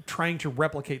trying to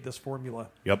replicate this formula.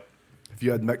 Yep. If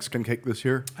you had Mexican cake this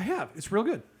year, I have. It's real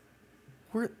good.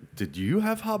 where did you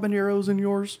have habaneros in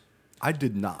yours? I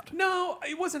did not. No,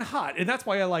 it wasn't hot, and that's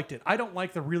why I liked it. I don't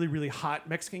like the really, really hot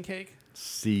Mexican cake.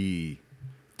 See,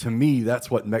 to me, that's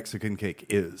what Mexican cake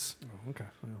is. Oh, okay.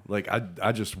 Well, Like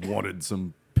I just wanted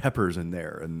some peppers in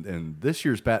there, and this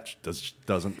year's batch doesn't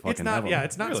fucking it's have not. them. Yeah,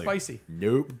 it's not Really? spicy,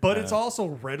 Nope. but it's also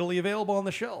readily available on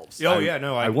the shelves. Oh, yeah,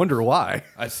 no. I wonder why.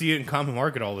 I see it in Common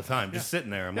Market all the time, just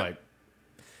sitting there. I'm like,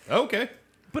 okay.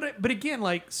 But again,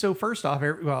 like, so first off,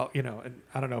 well, you know, and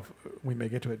I don't know if we may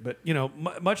get to it, but, you know,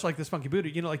 much like this Funky Buddha,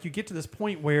 you know, like you get to this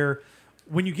point where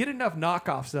when you get enough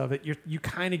knockoffs of it, you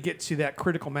kind of get to that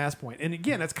critical mass point. And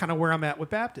again, that's kind of where I'm at with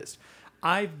Baptist.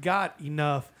 I've got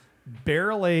enough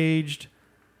barrel-aged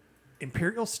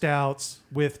imperial stouts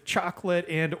with chocolate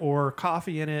and or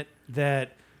coffee in it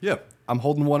that, Yeah, I'm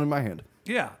holding one in my hand.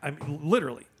 yeah, I mean,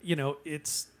 literally, you know,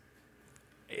 it's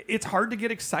hard to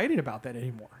get excited about that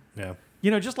anymore. Yeah. You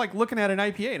know, just like looking at an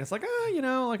IPA, and it's like, you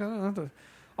know, like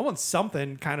I want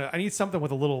something kind of. I need something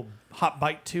with a little hot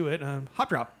bite to it. Hot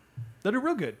drop, that are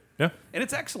real good. Yeah. And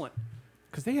it's excellent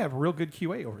because they have real good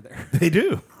QA over there. They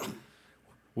do.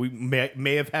 We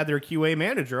may have had their QA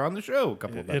manager on the show a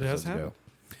couple of It has episodes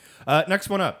ago. Next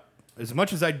one up. As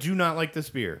much as I do not like this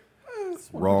beer,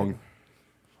 Wrong.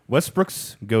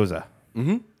 Westbrook's Goza.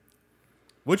 Mm-hmm.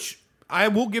 Which I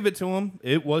will give it to him.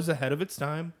 It was ahead of its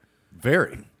time.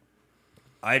 Very.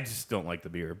 I just don't like the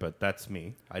beer, but that's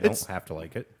me. I don't have to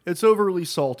like it. It's overly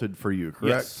salted for you,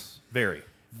 correct? Yes. Very.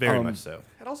 Very much so.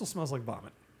 It also smells like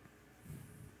vomit.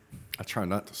 I try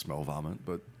not to smell vomit,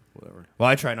 but whatever. Well,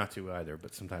 I try not to either,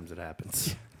 but sometimes it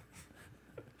happens.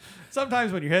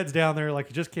 Sometimes when your head's down there, like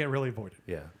you just can't really avoid it.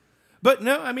 Yeah. But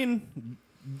no, I mean,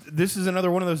 this is another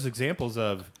one of those examples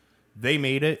of they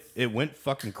made it, it went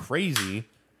fucking crazy,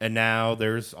 and now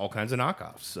there's all kinds of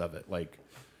knockoffs of it. Like,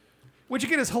 Which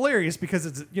again is hilarious because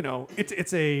it's, you know,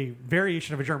 it's a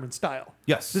variation of a German style.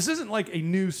 yes. This isn't like a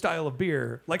new style of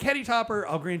beer. Like Hetty Topper,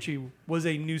 I'll grant you, was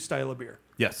a new style of beer.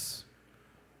 Yes.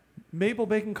 Maple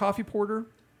bacon coffee porter.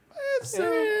 It's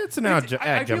an I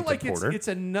adjunctive feel like porter. it's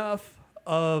enough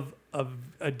of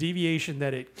a deviation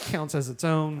that it counts as its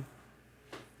own.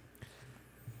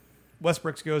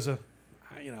 Westbrook's Goza,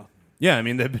 you know. Yeah, I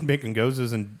mean, they've been making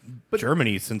gozas in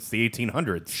Germany since the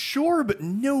 1800s. Sure, but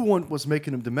no one was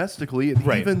making them domestically, and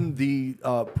Right. even the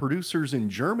producers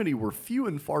in Germany were few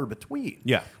and far between.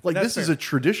 Yeah. Like, That's this is fair. a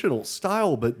traditional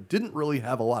style, but didn't really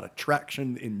have a lot of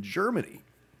traction in Germany.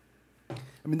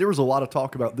 I mean, there was a lot of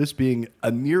talk about this being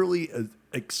a nearly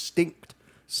extinct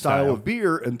style of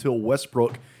beer until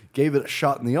Westbrook gave it a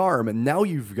shot in the arm, and now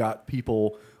you've got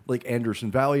people like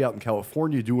Anderson Valley out in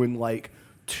California doing like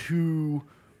 2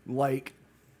 like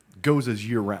goes as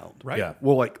year round. Right. Yeah.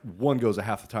 Well, like one goes a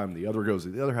half the time, the other goes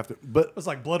the other half. But It's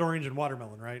like blood orange and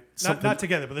watermelon, right? Something- Not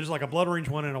together, but there's like a blood orange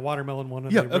one and a watermelon one.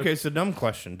 And Yeah, they Okay, so dumb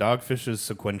question. Dogfish is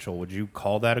sequential. Would you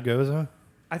call that a goza?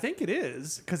 I think it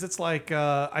is because it's like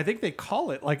I think they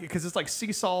call it like because it's like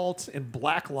sea salt and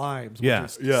black limes, which Yeah.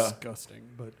 is Yeah. disgusting.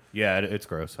 But Yeah, it's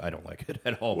gross. I don't like it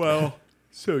at all. well,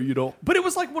 so you don't. but it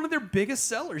was like one of their biggest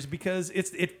sellers because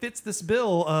it fits this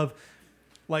bill of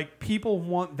like people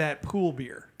want that pool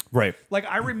beer. right. Like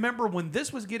I remember when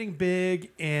this was getting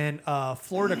big and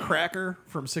Florida Cracker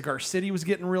from Cigar City was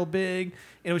getting real big.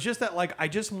 And it was just that like I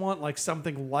just want like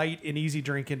something light and easy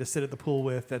drinking to sit at the pool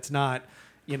with that's not,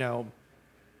 you know,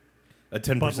 A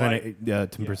 10%. Bud Light. Yeah,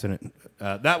 10%.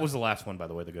 That was the last one, by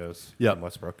the way, that goes Yeah. in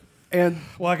Westbrook. And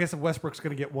well, I guess if Westbrook's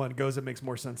going to get one, Goza makes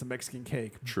more sense than Mexican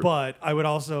cake. True. But I would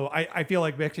also, I feel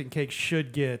like Mexican cake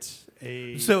should get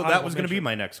a. So that honorable was going to be mention.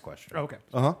 my next question. Okay.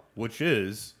 Which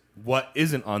is, what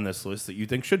isn't on this list that you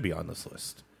think should be on this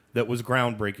list that was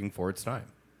groundbreaking for its time?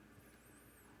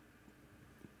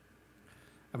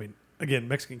 I mean, again,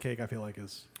 Mexican cake, I feel like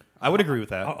is. I would agree with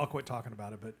that. I'll quit talking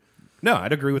about it, but No,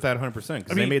 I'd agree with that 100%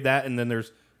 because I they mean- made that and then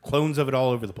there's clones of it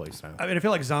all over the place now. I mean, I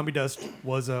feel like Zombie Dust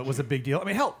was a big deal. I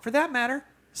mean, hell, for that matter,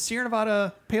 Sierra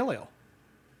Nevada Pale Ale.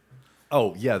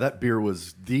 oh yeah, that beer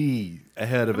was the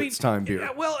ahead of I mean, its time beer.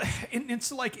 yeah, well, and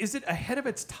it's like, is it ahead of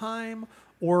its time,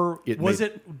 or It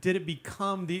did it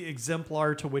become the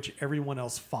exemplar to which everyone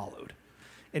else followed?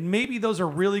 And maybe those are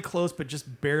really close, but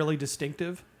just barely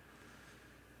distinctive.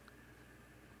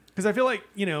 Because I feel like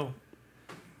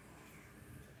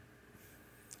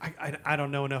I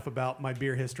don't know enough about my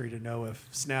beer history to know if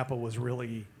Snappa was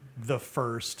really the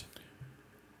first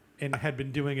and had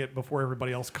been doing it before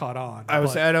everybody else caught on. I would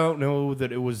But- say I don't know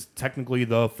that it was technically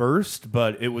the first,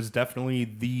 but it was definitely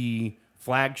the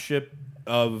flagship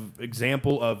of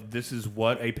example of this is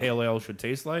what a pale ale should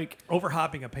taste like.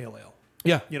 overhopping a pale ale.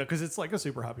 Yeah. Because it's like a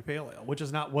super hoppy pale ale, which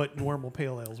is not what normal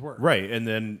pale ales were. Right. And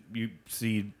then you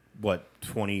see,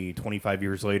 25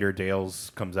 years later,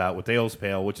 Dale's comes out with Dale's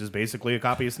Pale, which is basically a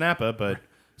copy of Snappa, but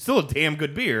still a damn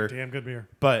good beer. Damn good beer.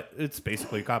 But it's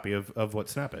basically a copy of what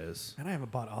Snappa is. And I haven't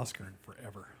bought Oscar in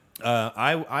forever.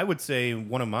 I would say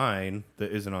one of mine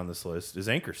that isn't on this list is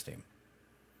Anchor Steam.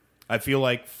 I feel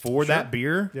like for that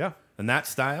beer Yeah. and that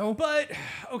style, But,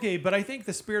 okay, but I think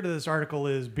the spirit of this article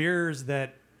is beers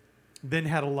that then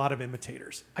had a lot of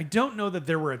imitators. I don't know that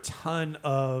there were a ton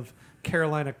of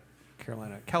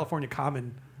California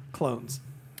Common clones.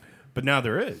 but now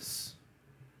there is.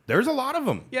 There's a lot of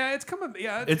them. Yeah, it's coming.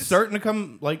 Yeah, It's starting to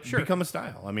come Sure. become a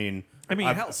style. I mean,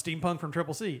 hell, Steampunk from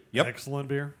Triple C. Yep. Excellent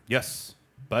beer. yes,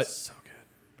 but So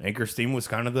good. Anchor Steam was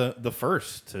kind of the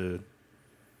first to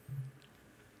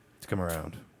come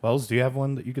around. Wells, do you have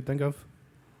one that you could think of?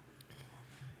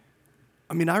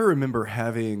 I mean, I remember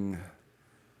having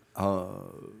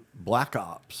Black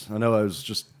Ops. I know I was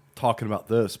just talking about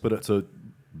this, but it's a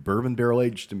bourbon barrel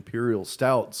aged imperial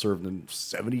stout served in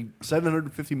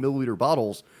 750 milliliter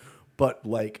bottles, but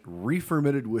like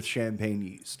re-fermented with champagne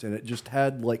yeast, and it just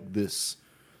had like this.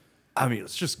 I mean,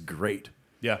 it's just great.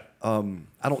 Yeah.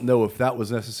 I don't know if that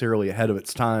was necessarily ahead of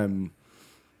its time,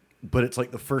 but it's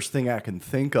like the first thing I can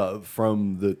think of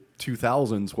from the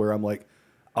 2000s where I'm like,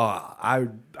 I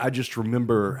just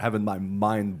remember having my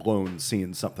mind blown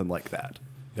seeing something like that.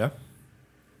 Yeah.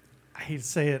 I hate to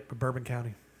say it, but Bourbon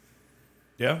County.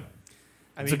 Yeah.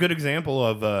 I It's mean, a good example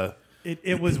of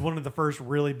it was one of the first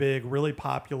really big, really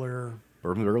popular.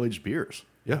 Bourbon barrel aged beers.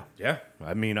 Yeah. yeah.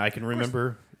 I mean, I can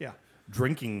remember Yeah.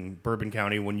 drinking Bourbon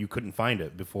County when you couldn't find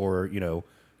it before,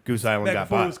 Goose Island Back got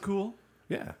before bought. it was cool.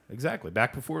 Yeah, exactly.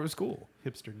 Back before it was cool.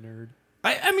 Hipster nerd.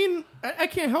 I mean, I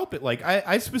can't help it. Like,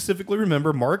 I specifically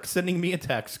remember Mark sending me a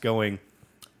text going,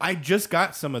 I just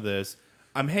got some of this.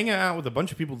 I'm hanging out with a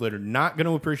bunch of people that are not going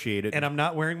to appreciate it. And I'm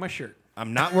not wearing my shirt.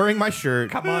 I'm not wearing my shirt.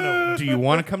 Come on over. Do you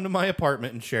want to come to my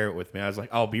apartment and share it with me? I was like,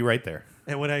 I'll be right there.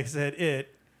 And when I said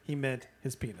it, he meant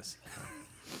his penis.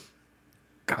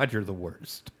 God, you're the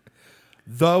worst.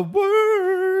 The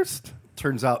worst.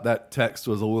 Turns out that text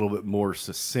was a little bit more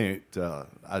succinct.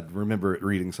 I remember it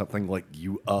reading something like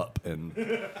 "you up" and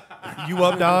You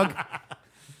up, dog?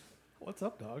 What's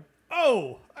up, dog?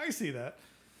 Oh, I see that.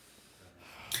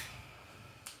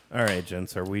 All right,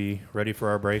 gents. Are we ready for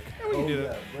our break? We can do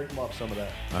that. break them off some of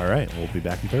that. All right. We'll be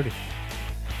back in 30.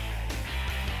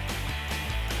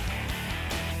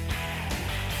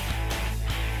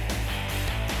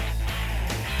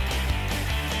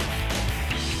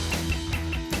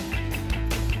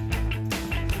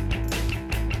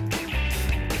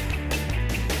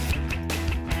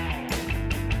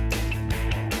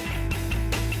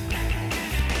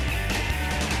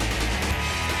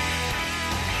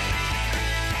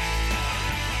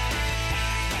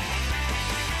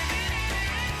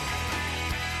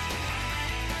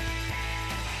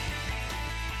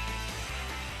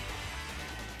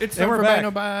 It's And time we're for back. Buy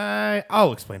No Buy.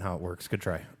 I'll explain how it works. Good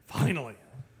try. Finally.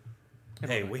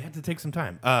 Hey, we had to take some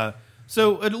time.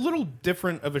 So a little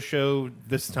different of a show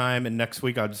this time, and next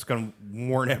week I'm just going to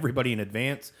warn everybody in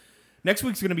advance. Next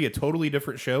week's going to be a totally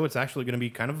different show. It's actually going to be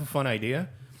kind of a fun idea.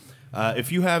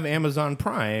 If you have Amazon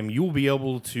Prime, you will be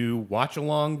able to watch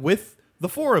along with the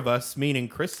four of us, meaning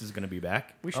Chris is going to be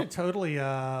back. We should totally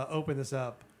open this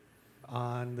up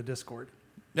on the Discord.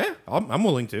 Yeah, I'm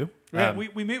willing to. Yeah,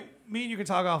 me and you can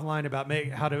talk offline about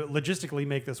how to logistically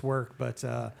make this work, but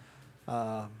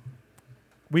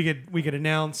we could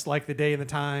announce like the day and the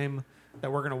time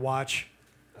that we're going to watch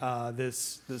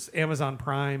this Amazon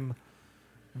Prime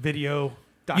video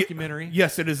documentary.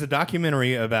 Yes, it is a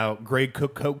documentary about Greg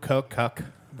Cook.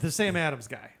 The Sam Adams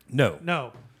guy.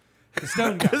 No, The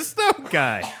Stone guy. the Stone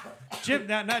guy. Jim,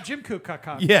 not Jim Cook.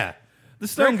 Yeah, the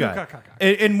Stone Greg guy. Cook.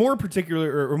 And more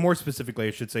particular, or more specifically,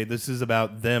 I should say, this is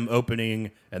about them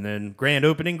opening and then grand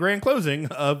opening, grand closing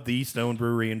of the Stone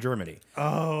Brewery in Germany.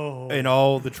 Oh. And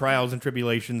all the trials and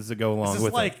tribulations that go along Is this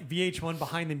with like it. VH1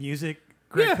 Behind the Music,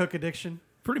 Greg Yeah. Cook addiction?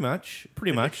 Pretty much.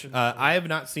 Addiction. I have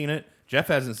not seen it. Jeff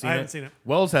hasn't seen it. I haven't seen it.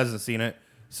 Wells hasn't seen it.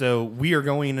 So we are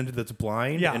going into this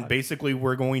blind, Yeah. and basically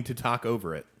we're going to talk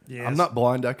over it. Yes. I'm not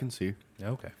blind. I can see.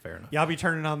 Okay, fair enough. Yeah, I'll be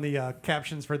turning on the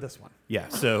captions for this one. Yeah,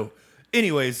 so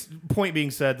anyways, point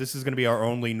being said, this is going to be our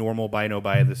only normal buy no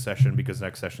buy this session because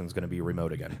next session is going to be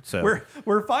remote again. So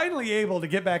We're finally able to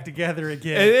get back together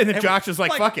again. and Josh is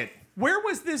like, fuck it. Where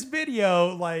was this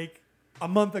video like a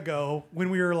month ago when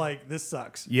we were like, this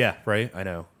sucks? Yeah, right? I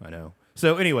know.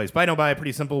 So anyways, buy no buy,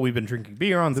 pretty simple. We've been drinking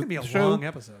beer on It's the going to be a show. long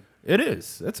episode. It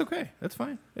is. That's okay. That's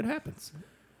fine. It happens.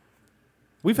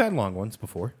 We've had long ones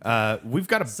before. We've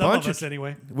got a Some bunch of us,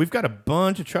 anyway. We've got a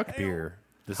bunch of Chuck beer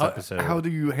this episode. How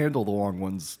do you handle the long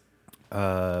ones?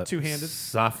 Two-handed.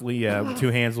 Softly, yeah, with two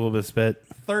hands, a little bit of spit.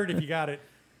 Third if you got it.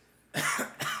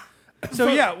 So,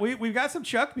 yeah, we've got some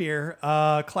Chuck beer.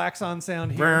 Klaxon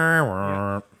sound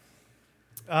here.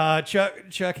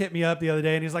 Chuck hit me up the other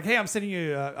day, and he's like, hey, I'm sending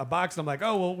you a box. And I'm like,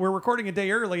 oh, well, we're recording a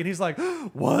day early. And he's like,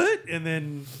 what? And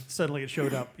then suddenly it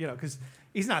showed up, because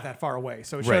he's not that far away.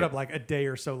 So it showed Right. up like a day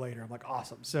or so later. I'm like,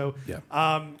 awesome. So Yeah.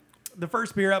 the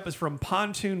first beer up is from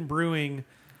Pontoon Brewing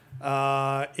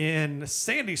in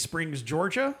Sandy Springs,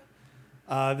 Georgia.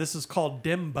 This is called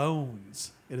Dim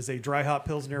Bones. It is a dry hop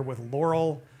pilsner with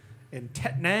laurel and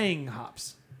Tettnang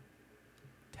hops.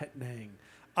 Tettnang.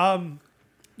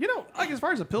 Like as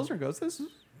far as a pilsner goes, this is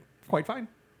quite fine.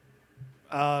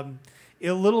 A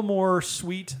little more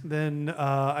sweet than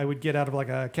I would get out of like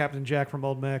a Captain Jack from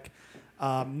Old Mech.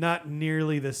 Not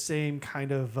nearly the same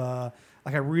kind of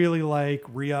like I really like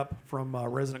Re-Up from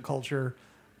Resident Culture.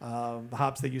 The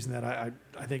hops they use in that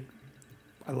I think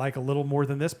I like a little more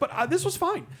than this, but this was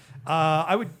fine.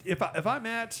 I would if I'm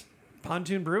at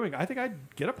Pontoon Brewing, I think I'd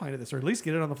get a pint of this or at least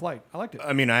get it on the flight. I liked it.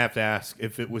 I mean, I have to ask,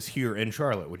 if it was here in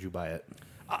Charlotte, would you buy it?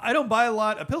 I don't buy a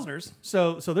lot of pilsners,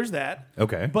 so there's that.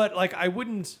 Okay. But like I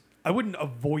wouldn't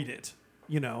avoid it,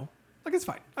 Like it's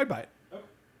fine. I'd buy it. Okay.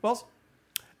 Wells?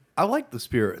 I like the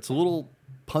spirit. It's a little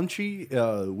punchy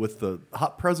with the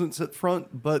hop presence at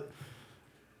front, but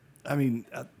I mean,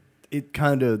 it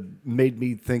kind of made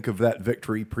me think of that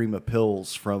Victory Prima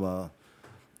Pils from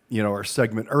our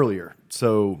segment earlier.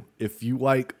 So if you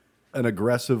like an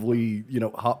aggressively,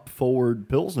 hop forward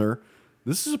Pilsner,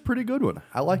 this is a pretty good one.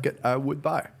 I like it. I would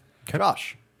buy.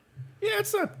 Gosh. Yeah,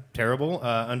 it's not terrible.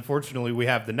 Unfortunately, we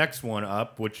have the next one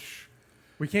up, which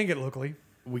We can get locally.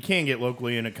 we can get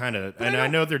locally, and I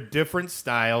know they're different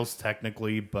styles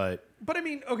technically, but But I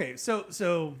mean, okay,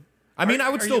 so I mean, I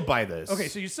would are still you- buy this. Okay,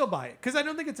 so you still buy it because I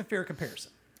don't think it's a fair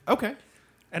comparison, Okay.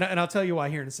 and I'll tell you why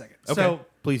here in a second. Okay. So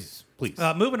Please.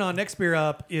 moving on, next beer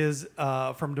up is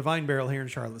from Divine Barrel here in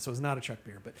Charlotte, so it's not a Chuck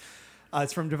beer, but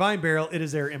it's from Divine Barrel. It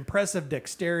is their Impressive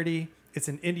Dexterity. It's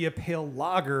an India Pale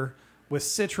Lager with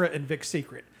Citra and Vic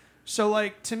Secret. So,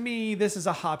 like, to me, this is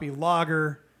a hoppy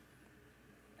lager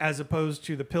as opposed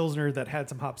to the Pilsner that had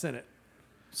some hops in it.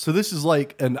 So this is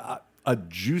like a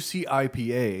juicy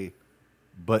IPA,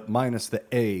 but minus the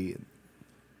A.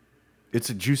 It's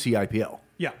a juicy IPL.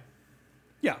 Yeah.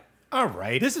 Yeah. All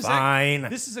right. This is fine.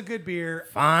 This is a good beer.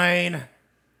 Fine.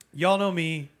 Y'all know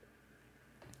me.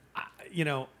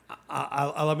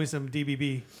 I love me some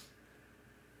DBB,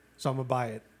 so I'm gonna buy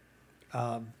it.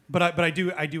 But I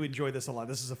do enjoy this a lot.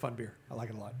 This is a fun beer. I like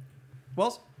it a lot.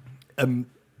 Wells?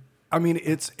 I mean,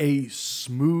 it's a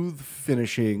smooth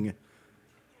finishing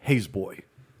haze boy.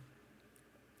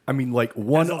 I mean, like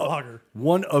As a lager.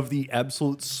 one of the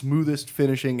absolute smoothest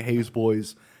finishing haze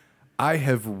boys. I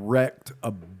have wrecked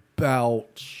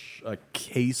about a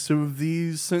case of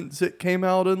these since it came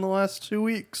out in the last 2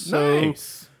 weeks. So,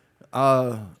 Nice.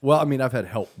 Well, I mean, I've had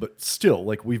help, but still,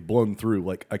 like, we've blown through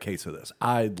like a case of this.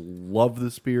 I love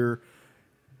this beer.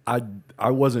 I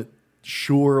wasn't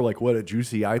sure like what a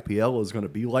juicy IPL is going to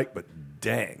be like, but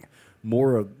dang,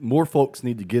 more folks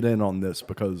need to get in on this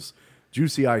because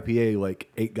juicy IPA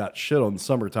like ain't got shit on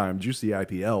summertime. Juicy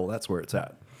IPL, that's where it's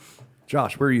at.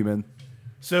 Josh, where are you, man?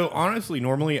 So honestly,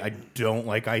 normally I don't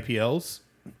like IPLs.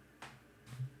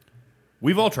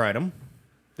 We've all tried them.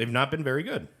 They've not been very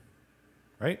good,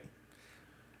 right?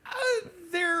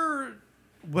 They're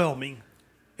whelming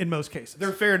in most cases.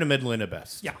 They're fair to middling at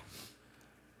best. Yeah.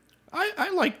 I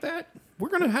like that. We're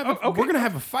gonna have Okay. we're gonna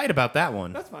have a fight about that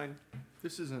one. That's fine.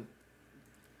 This isn't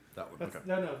that one. That's, Okay.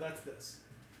 No, that's this.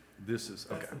 This is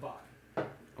That's okay. the Bach.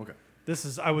 Okay. This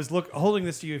is. I was holding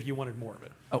this to you if you wanted more of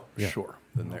it. Oh, sure.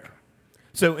 Then there.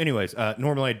 So, anyways,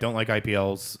 normally I don't like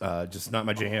IPLs. Just not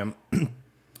my jam.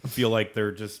 I feel like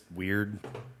they're just weird.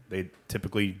 They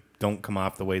typically don't come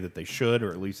off the way that they should,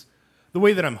 or at least the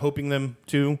way that I'm hoping them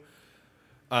to.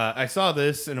 I saw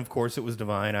this, and of course it was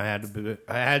divine. I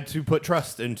had to put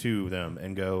trust into them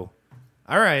and go,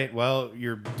 all right, well,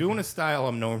 you're doing a style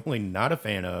I'm normally not a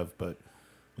fan of, but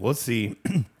we'll see.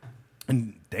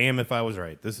 And damn if I was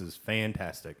right. This is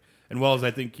fantastic. And Wells,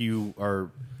 I think you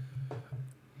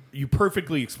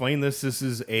perfectly explained this. This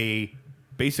is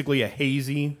basically a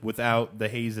hazy without the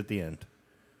haze at the end.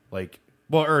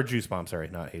 Or a juice bomb, sorry,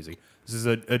 not hazy. This is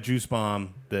a juice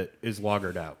bomb that is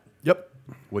lagered out. Yep.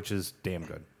 Which is damn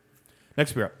good.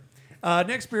 Next beer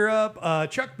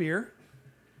up, Chuck Beer.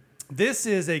 This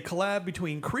is a collab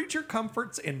between Creature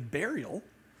Comforts and Burial.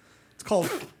 It's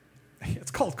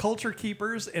called Culture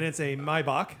Keepers, and it's a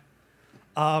Maibach.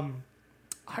 I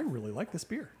really like this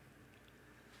beer.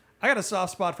 I got a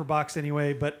soft spot for Bachs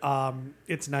anyway, but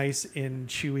it's nice and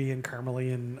chewy and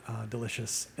caramely and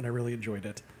delicious, and I really enjoyed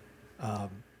it.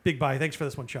 Big buy. Thanks for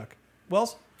this one, Chuck.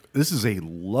 Wells? This is a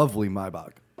lovely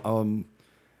Maibach.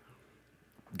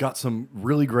 Got some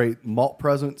really great malt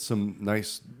presence, some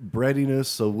nice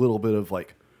breadiness, a little bit of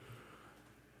like.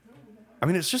 I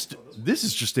mean, this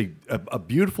is just a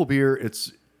beautiful beer.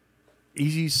 It's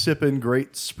easy sipping,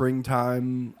 great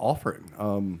springtime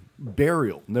offering.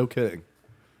 Burial, no kidding.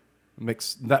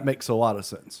 That makes a lot of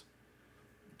sense.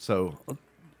 So,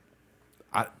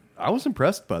 I was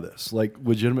impressed by this, like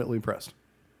legitimately impressed.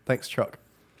 Thanks, Chuck.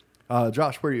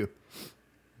 Josh, where are you?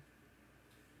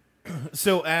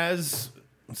 So as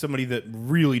somebody that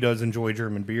really does enjoy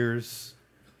German beers,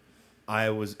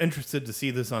 I was interested to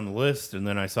see this on the list, and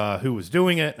then I saw who was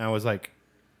doing it, and I was like,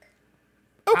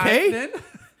 okay,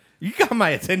 you got my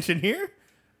attention here,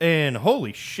 and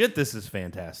holy shit, this is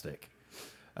fantastic.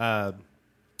 My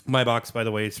box, by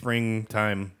the way,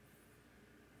 springtime,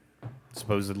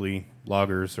 supposedly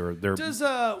lagers, or they're...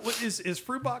 What is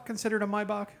Frühbock considered a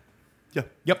Maibach? Yeah.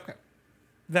 Yep. Okay.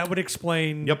 That would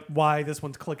explain why this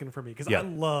one's clicking for me, because I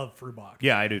love Frühbock.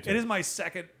 Yeah, I do too. It is my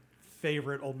second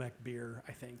favorite Old Mech beer,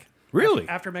 I think. Really?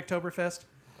 After Mechtoberfest.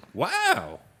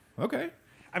 Wow. Okay.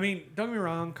 I mean, don't get me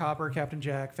wrong, Copper, Captain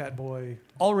Jack, Fat Boy,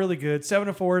 all really good. 7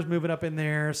 of 4 is moving up in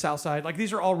there. Southside, like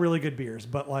these are all really good beers,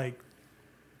 but like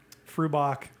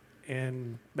Frühbock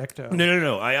and Mechto.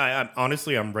 No. I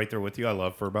honestly, I'm right there with you. I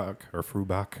love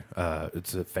Frühbock.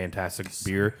 It's a fantastic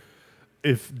beer.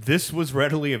 If this was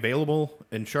readily available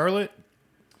in Charlotte,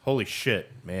 holy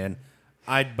shit, man.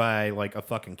 I'd buy like a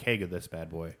fucking keg of this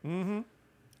bad boy. Mm-hmm.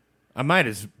 I might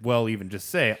as well even just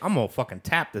say, I'm going to fucking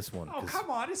tap this one. Oh, come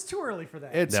on. It's too early for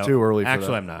that. It's too early for that.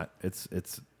 Actually, I'm not.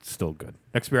 It's still good.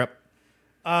 Next beer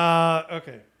up.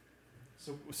 Okay.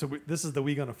 So this is the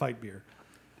We Gonna Fight beer.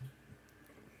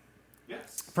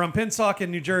 Yes. From Pensacola,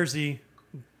 New Jersey,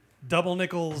 Double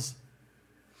Nickels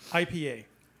IPA.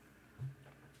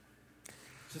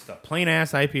 Just a plain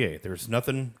ass IPA. There's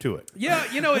nothing to it. Yeah,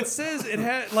 it says it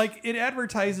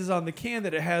advertises on the can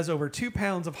that it has over 2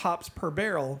 pounds of hops per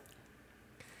barrel.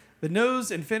 The nose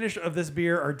and finish of this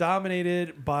beer are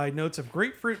dominated by notes of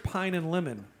grapefruit, pine, and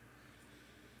lemon.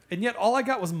 And yet all I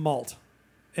got was malt.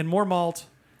 And more malt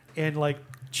and like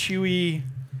chewy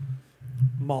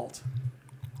malt.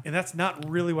 And that's not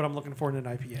really what I'm looking for in an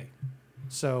IPA.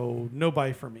 So no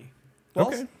buy for me.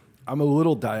 Wells? Okay. I'm a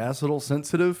little diacetyl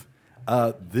sensitive.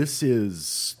 This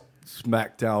is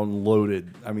smackdown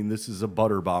loaded. I mean, this is a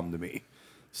butter bomb to me.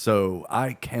 So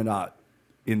I cannot,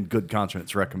 in good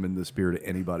conscience, recommend this beer to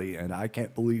anybody. And I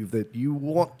can't believe that you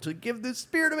want to give this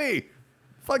beer to me.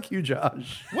 Fuck you,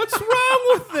 Josh. What's wrong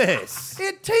with this?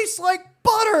 It tastes like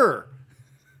butter.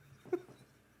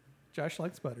 Josh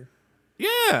likes butter.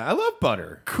 Yeah, I love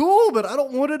butter. Cool, but I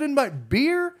don't want it in my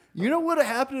beer. You know what would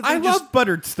have happened if I they love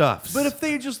buttered stuffs. But if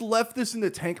they just left this in the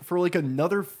tank for like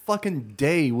another fucking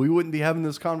day, we wouldn't be having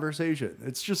this conversation.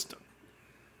 It's just,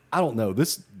 I don't know.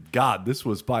 This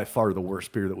was by far the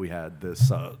worst beer that we had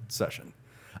this session.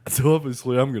 So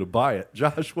obviously I'm going to buy it.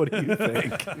 Josh, what do you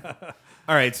think?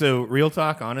 All right, so real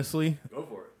talk, honestly. Go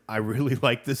for it. I really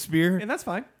like this beer. And that's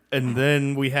fine. And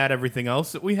then we had everything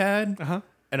else that we had. Uh-huh.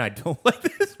 And I don't like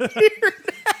this beer now.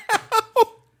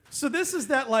 So this is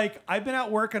that, like, I've been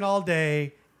out working all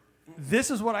day.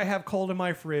 This is what I have cold in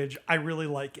my fridge. I really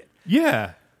like it.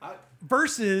 Yeah.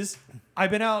 Versus,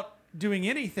 I've been out doing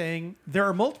anything. There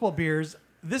are multiple beers.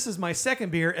 This is my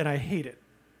second beer, and I hate it.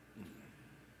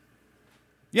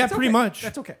 Yeah, That's pretty okay. much.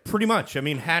 That's okay. Pretty much. I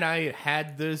mean, had I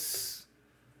had this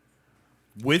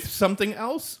with something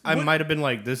else, I might have been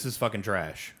like, this is fucking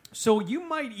trash. So you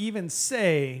might even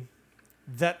say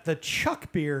that the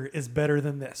Chuck beer is better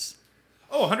than this.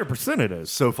 Oh, 100% it is.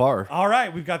 So far. All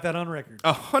right, we've got that on record.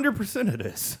 100% it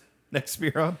is. Next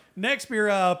beer up. Next beer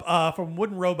up from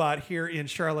Wooden Robot here in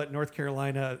Charlotte, North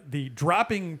Carolina. The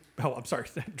dropping.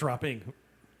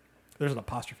 There's an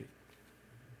apostrophe.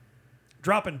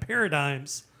 Dropping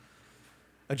Paradigms.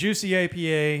 A juicy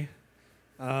IPA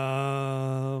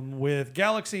with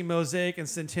Galaxy, Mosaic, and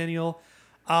Centennial.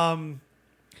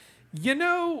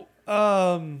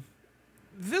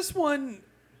 This one,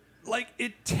 like,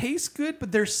 it tastes good,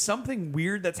 but there's something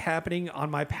weird that's happening on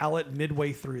my palate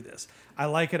midway through this. I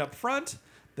like it up front.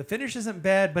 The finish isn't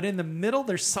bad, but in the middle,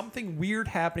 there's something weird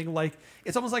happening. Like,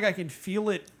 it's almost like I can feel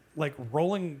it, like,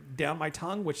 rolling down my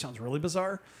tongue, which sounds really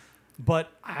bizarre. But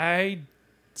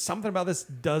something about this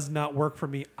does not work for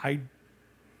me. I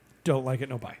don't like it.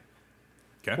 No buy.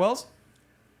 Okay. Wells?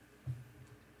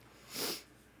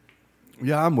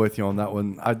 Yeah, I'm with you on that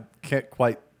one. I can't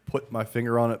quite put my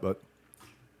finger on it, but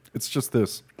it's just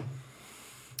this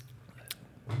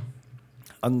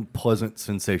unpleasant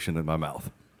sensation in my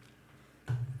mouth.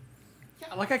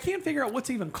 Yeah, like I can't figure out what's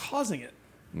even causing it.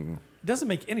 It doesn't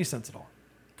make any sense at all.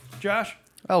 Josh?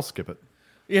 I'll skip it.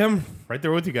 Yeah, I'm right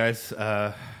there with you guys.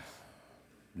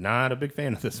 Not a big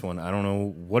fan of this one. I don't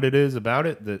know what it is about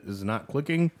it that is not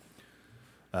clicking.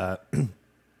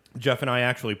 Jeff and I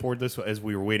actually poured this as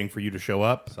we were waiting for you to show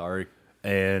up. Sorry.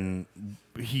 And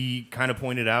he kind of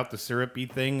pointed out the syrupy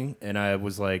thing, and I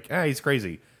was like, he's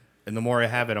crazy. And the more I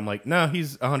have it, I'm like, no,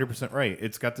 he's 100% right.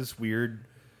 It's got this weird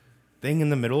thing in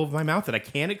the middle of my mouth that I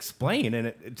can't explain, and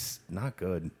it's not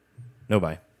good. No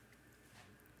buy.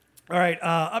 All right,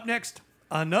 up next,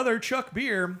 another Chuck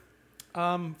beer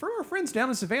from our friends down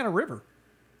in Savannah River.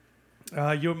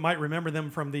 You might remember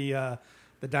them from the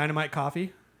Dynamite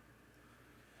Coffee.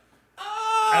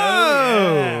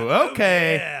 Oh,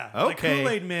 okay. Yeah. Okay. The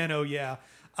Kool-Aid Man, oh yeah.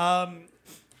 And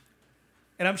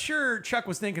I'm sure Chuck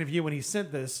was thinking of you when he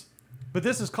sent this, but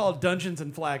this is called Dungeons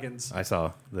and Flagons. I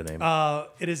saw the name.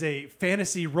 It is a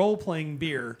fantasy role-playing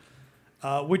beer,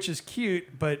 which is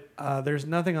cute, but there's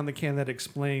nothing on the can that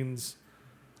explains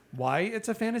why it's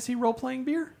a fantasy role-playing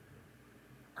beer.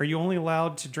 Are you only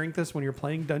allowed to drink this when you're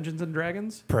playing Dungeons and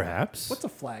Dragons? Perhaps. What's a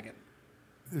flagon?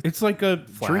 It's like a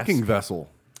flask. Drinking vessel.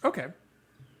 Okay.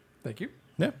 Thank you.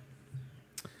 Yeah.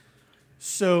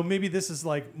 So maybe this is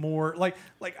like more like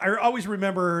I always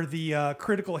remember the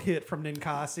Critical Hit from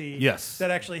Ninkasi. Yes. That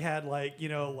actually had like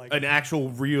An actual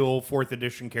real 4th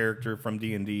edition character from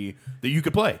D&D that you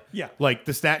could play. Yeah. Like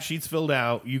the stat sheet's filled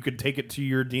out. You could take it to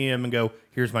your DM and go,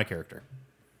 here's my character.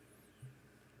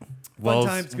 fun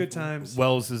times, good times.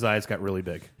 Wells' eyes got really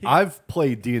big. I've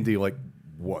played D&D like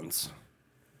once.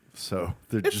 So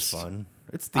they're It's just fun.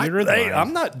 It's theater of the mind.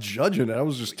 I'm not judging it. I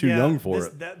was just too young for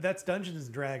it. That's Dungeons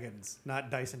and Dragons, not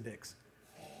Dice and Dicks.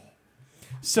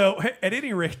 So at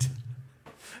any rate,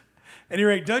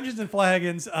 Dungeons and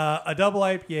Flagons, a double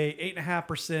IPA,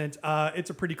 8.5%. It's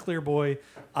a pretty clear boy.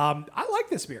 I like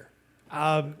this beer.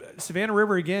 Savannah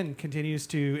River again continues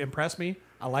to impress me.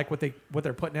 I like what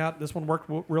they're putting out. This one worked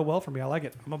real well for me. I like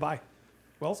it. I'm gonna buy.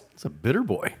 Wells? It's a bitter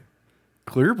boy.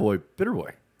 Clear boy, bitter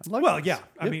boy. I like Well, this. yeah.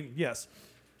 I Yep. mean, yes.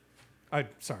 I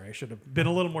should have been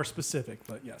a little more specific,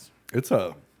 but yes.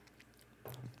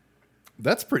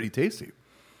 That's pretty tasty.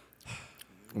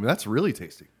 I mean, that's really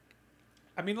tasty.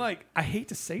 I mean, like, I hate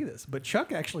to say this, but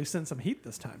Chuck actually sent some heat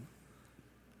this time.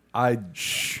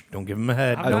 Shh. Don't give him a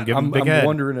head. I'm Don't not- give him a I'm big head.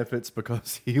 wondering if it's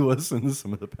because he listened to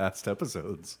some of the past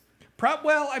episodes.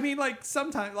 Well, I mean, like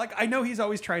sometimes, like I know he's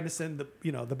always trying to send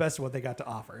the best of what they got to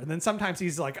offer, and then sometimes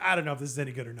he's like, I don't know if this is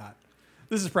any good or not.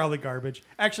 This is probably garbage.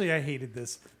 Actually, I hated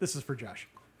this. This is for Josh.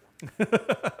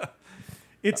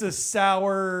 It's a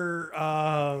sour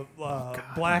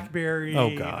blackberry.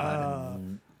 Oh,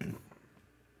 God.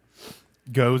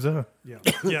 Goza. Yeah.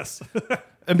 Yes.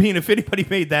 I mean, if anybody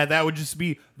made that, that would just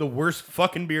be the worst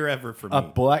fucking beer ever for me. A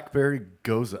blackberry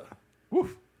goza.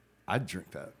 Woof. I'd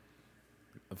drink that.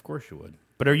 Of course you would.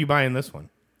 But are you buying this one?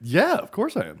 Yeah, of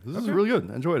course I am. This is really good.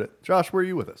 I enjoyed it. Josh, where are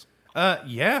you with us?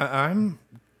 Yeah,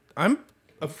 I'm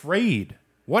afraid.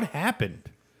 What happened?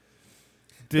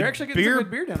 Did They're actually getting some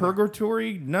good beer down there.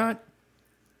 purgatory not?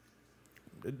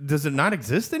 Does it not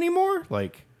exist anymore?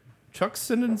 Like, Chuck's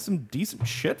sending some decent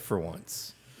shit for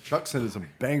once. Chuck sent some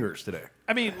bangers today.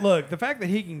 I mean, look, the fact that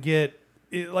he can get,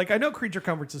 like, I know Creature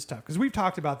Comforts is tough because we've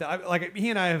talked about that. Like, he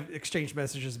and I have exchanged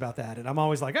messages about that, and I'm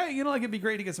always like, hey, like, it'd be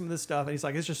great to get some of this stuff. And he's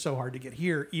like, it's just so hard to get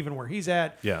here, even where he's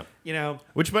at. Yeah. You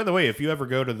Which, by the way, if you ever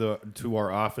go to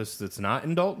our office that's not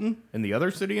in Dalton, in the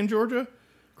other city in Georgia,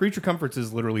 Creature Comforts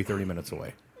is literally 30 minutes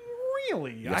away.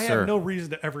 Really? Yes, I sir. have no reason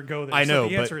to ever go there. I know, So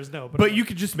the answer is no. But you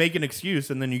could just make an excuse,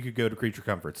 and then you could go to Creature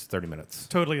Comforts 30 minutes.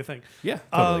 Totally a thing. Yeah,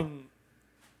 totally.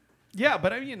 Yeah,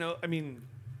 but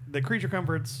the Creature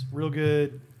Comforts real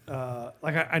good.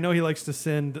 I know he likes to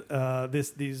send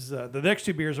the next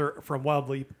two beers are from Wild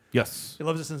Leap. Yes. He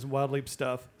loves to send some Wild Leap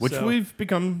stuff, Which so. we've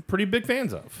become pretty big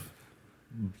fans of.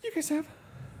 You guys have.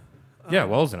 Yeah,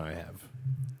 Wells and I have.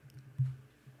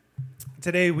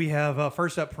 Today we have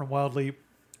first up from Wild Leap,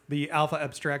 the Alpha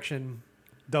Abstraction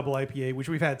Double IPA, which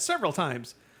we've had several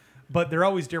times, but they're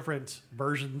always different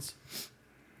versions.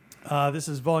 This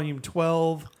is volume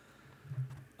 12.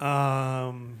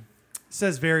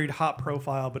 Says varied hop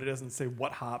profile, but it doesn't say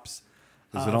what hops.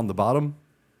 Is it on the bottom?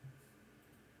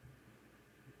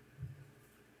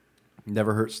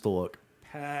 Never hurts to look.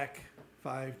 Pack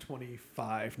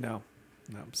 525. No.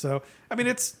 So, I mean,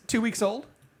 it's 2 weeks old.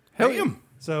 Helium.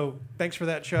 So, thanks for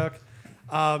that, Chuck.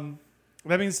 That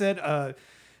being said,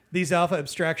 these alpha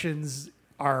abstractions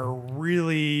are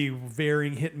really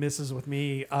varying hit and misses with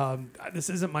me.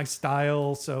 This isn't my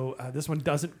style, so this one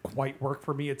doesn't quite work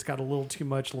for me. It's got a little too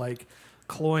much like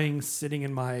cloying, sitting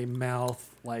in my mouth,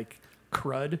 like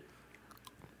crud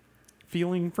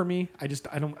feeling for me. I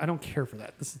don't care for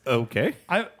that. Okay.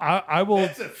 I will.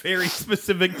 That's a very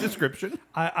specific description.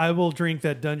 I will drink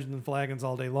that Dungeons and Flagons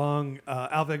all day long.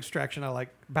 Alpha Extraction, I like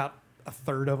about a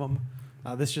third of them.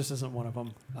 This just isn't one of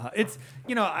them. It's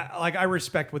I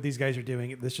respect what these guys are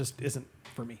doing. This just isn't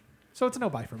for me. So it's a no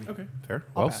buy for me. Okay, fair.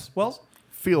 I'll pass. Wells?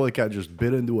 Feel like I just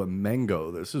bit into a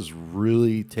mango. This is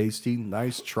really tasty,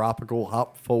 nice tropical,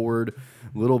 hop forward,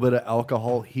 little bit of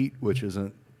alcohol heat, which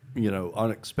isn't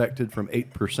unexpected from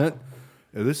 8%.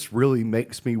 This really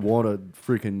makes me want to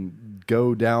freaking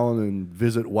go down and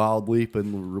visit Wild Leap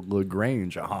and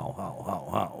LaGrange.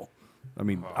 How. I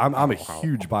mean, I'm a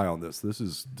huge buy on this. This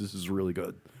is really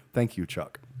good. Thank you,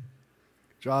 Chuck.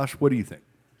 Josh, what do you think?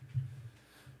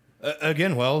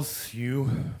 Again, Wells,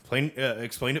 you explained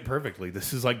it perfectly.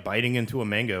 This is like biting into a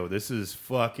mango. This is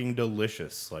fucking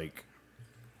delicious. Like,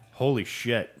 holy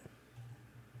shit.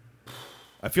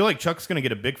 I feel like Chuck's going to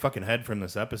get a big fucking head from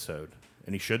this episode,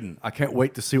 and he shouldn't. I can't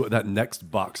wait to see what that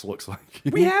next box looks like.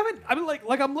 We haven't. I mean,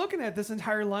 like I'm looking at this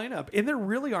entire lineup, and there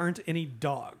really aren't any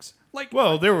dogs. Like,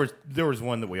 well, there was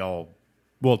one that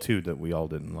two that we all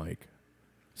didn't like.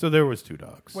 So there was 2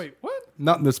 dogs. wait, what?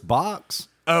 Not in this box.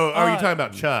 Oh, are you talking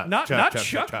about Chuck? Not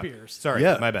Chuck beers. Sorry,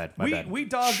 Yeah. my bad. We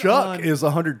dogged Chuck on. is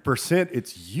 100%.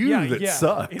 It's you that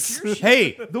sucks. If you're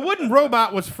Hey, the wooden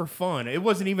robot was for fun. It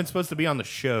wasn't even supposed to be on the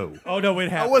show. Oh no, it I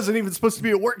happened. wasn't even supposed to be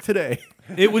at work today.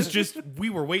 It was just we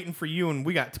were waiting for you, and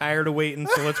we got tired of waiting.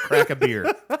 So let's crack a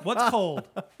beer. What's cold?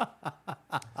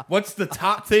 What's the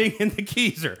top thing in the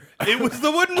geezer? It was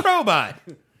the wooden robot.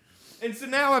 And so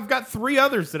now I've got 3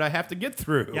 others that I have to get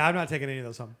through. Yeah, I'm not taking any of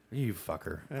those home. You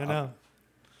fucker. I know.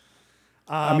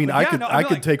 I mean, I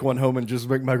could take one home and just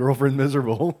make my girlfriend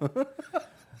miserable. All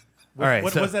right.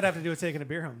 What so does that have to do with taking a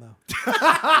beer home, though?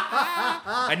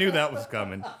 I knew that was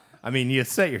coming. I mean, you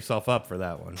set yourself up for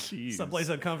that one. Jeez. Someplace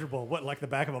uncomfortable. What, like the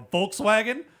back of a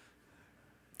Volkswagen?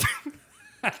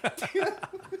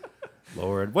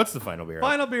 Lord, what's the final beer?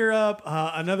 Final beer up.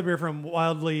 Another beer from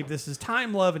Wild Leap. This is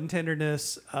Time, Love, and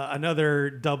Tenderness. Another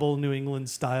double New England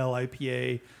style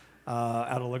IPA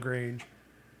out of LaGrange.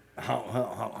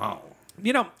 How.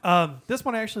 This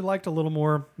one I actually liked a little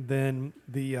more than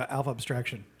the Alpha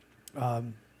Abstraction.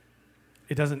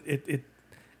 It doesn't.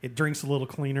 It drinks a little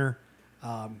cleaner.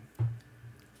 I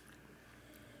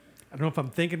don't know if I'm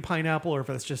thinking pineapple or if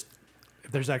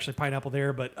there's actually pineapple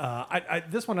there, but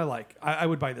this one I like. I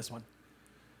would buy this one.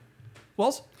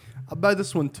 Wells? I'll buy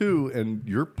this one too, and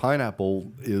your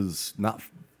pineapple is not.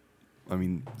 I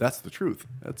mean, that's the truth.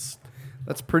 That's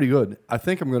pretty good. I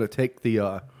think I'm going to take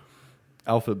the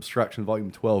Alpha Abstraction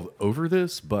Volume 12 over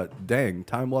this, but dang,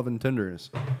 Time, Love, and Tenderness.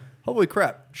 Holy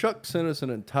crap. Chuck sent us an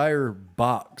entire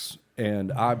box,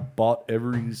 and I bought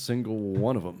every single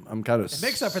one of them. I'm kind of It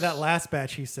makes up for that last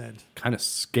batch he sent. kind of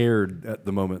scared at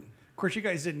the moment. Of course, you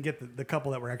guys didn't get the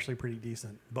couple that were actually pretty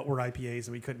decent, but were IPAs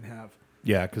and we couldn't have.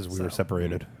 Yeah, because we were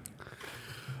separated.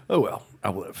 Oh, well.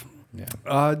 I'll live.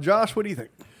 Yeah. Josh, what do you think?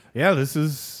 Yeah, this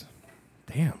is...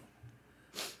 Damn.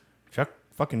 Chuck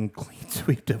fucking clean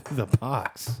sweeped up the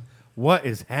box. What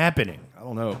is happening? I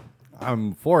don't know.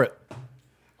 I'm for it.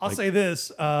 I'll say this.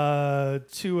 2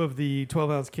 of the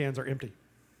 12-ounce cans are empty.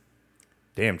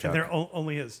 Damn, Chuck. And they're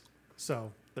only his.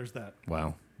 So there's that.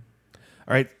 Wow.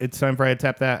 All right, it's time for I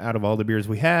tap that. Out of all the beers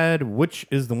we had, which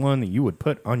is the one that you would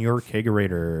put on your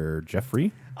kegerator,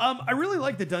 Jeffrey? I really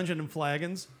like the Dungeon and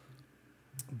Flagons,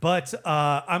 but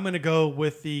I'm going to go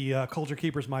with the Culture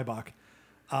Keepers Maibach.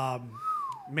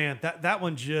 Man, that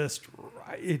one just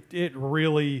it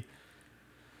really,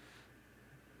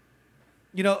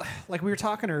 you know, like we were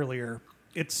talking earlier,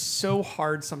 it's so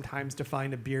hard sometimes to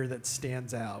find a beer that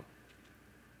stands out,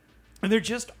 and there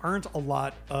just aren't a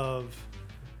lot of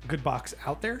good box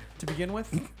out there to begin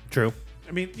with. True.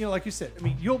 I mean, you know, like you said, I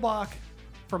mean, Yulebach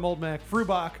from Old Mac,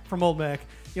 Frubach from Old Mac,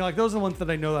 you know, like those are the ones that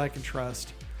I know that I can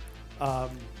trust. I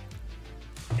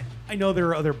know there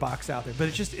are other Bachs out there, but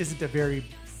it just isn't a very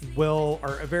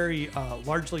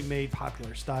largely made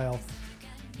popular style.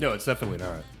 No, it's definitely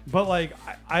not. But like,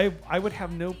 I would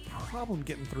have no problem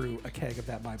getting through a keg of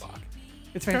that Maibach.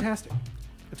 It's fantastic.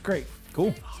 It's great.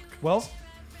 Cool. Wells?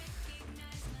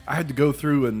 I had to go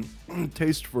through and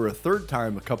taste for a third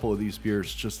time a couple of these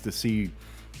beers just to see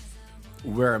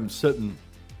where I'm sitting,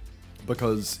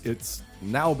 because it's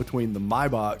now between the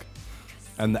Maibach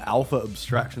and the Alpha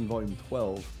Abstraction Volume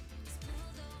 12,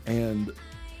 and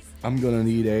I'm gonna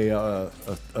need a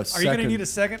second. Are you gonna need a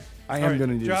second? I am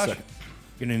gonna need Josh? a second.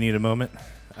 Gonna need a moment.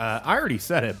 I already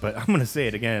said it, but I'm gonna say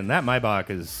it again. That Maibach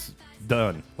is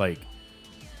done. Like,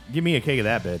 give me a keg of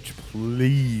that bitch,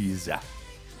 please.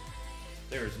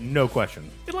 There's no question.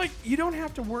 And like, you don't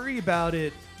have to worry about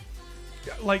it.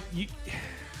 Like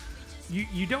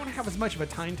you don't have as much of a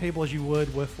timetable as you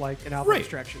would with like an alpha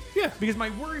abstraction. Yeah. Because my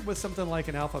worry with something like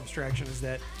an alpha abstraction is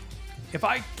that if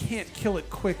I can't kill it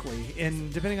quickly,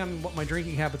 and depending on what my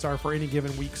drinking habits are for any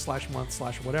given week / month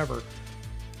 / whatever,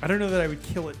 I don't know that I would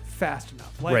kill it fast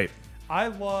enough. Like, Right. I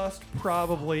lost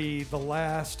probably the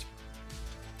last,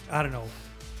 I don't know,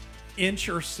 inch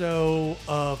or so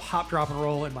of hop, drop, and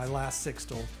roll in my last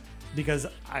sixtel because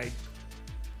I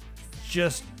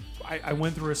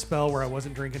went through a spell where I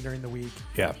wasn't drinking during the week.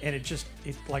 Yeah. And it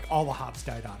like all the hops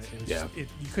died on it. It was Yeah. just,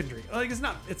 you couldn't drink. Like, it's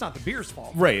not the beer's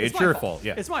fault. Right, it's my your fault,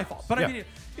 yeah. It's my fault. But Yeah. I mean, you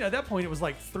know, at that point it was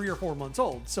like 3 or 4 months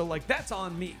old. So like that's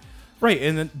on me. Right,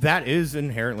 and then that is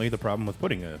inherently the problem with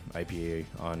putting a IPA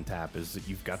on tap is that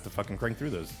you've got to fucking crank through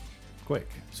those quick.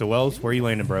 So Wells, where are you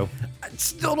landing, bro? I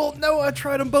still don't know. I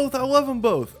tried them both. I love them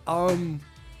both.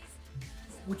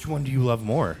 Which one do you love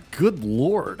more? Good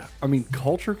Lord. I mean,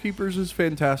 Culture Keepers is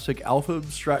fantastic. Alpha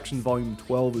Abstraction Volume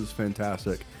 12 is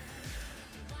fantastic.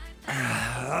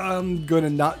 I'm going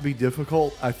to not be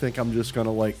difficult. I think I'm just going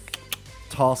to, like,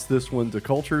 toss this one to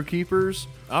Culture Keepers.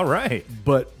 All right.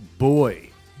 But, boy,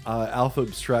 Alpha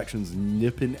Abstraction's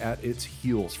nipping at its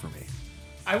heels for me.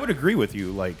 I would agree with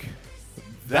you. Like,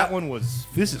 that one was...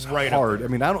 This is right hard. up there.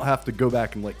 I mean, I don't have to go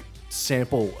back and, like,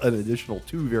 sample an additional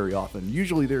 2 very often.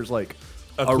 Usually there's, like...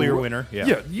 A clear winner. Yeah.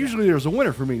 Yeah, usually there's a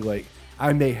winner for me. Like,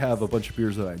 I may have a bunch of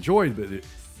beers that I enjoyed,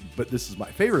 but this is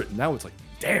my favorite. And now it's like,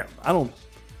 damn, I don't...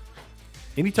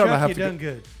 Anytime Chuck, I have you to... done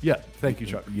good. Yeah, thank you,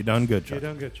 Chuck. You done good, You Chuck.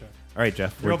 done good, Chuck. All right,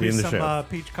 Jeff, we're There'll at the be end of the show. some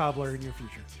peach cobbler in your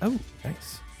future. Oh,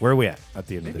 nice. Where are we at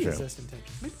the end Maybe of the show? resistant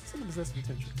tension. Maybe some resistant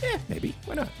tension. Yeah, maybe.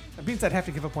 Why not? That means I'd have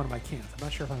to give up one of my cans. I'm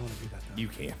not sure if I want to do that though. You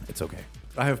can. It's okay.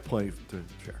 I have plenty to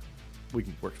share. We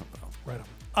can work something out. Right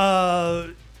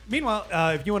on. Meanwhile,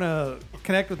 if you want to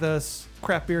connect with us,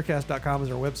 craftbeercast.com is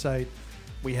our website.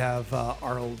 We have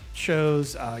our old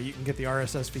shows. You can get the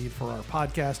RSS feed for our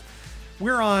podcast.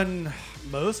 We're on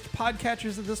most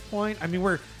podcatchers at this point. I mean,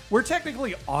 we're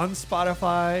technically on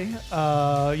Spotify,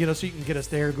 so you can get us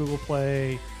there, Google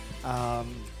Play,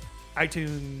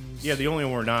 iTunes. Yeah, the only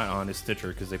one we're not on is Stitcher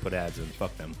because they put ads in.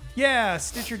 Fuck them. Yeah,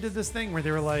 Stitcher did this thing where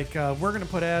they were like, we're going to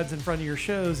put ads in front of your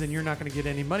shows and you're not going to get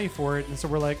any money for it. And so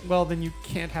we're like, well, then you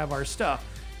can't have our stuff.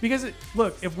 Because,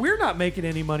 look, if we're not making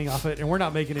any money off it and we're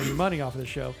not making any money off of the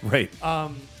show, Right.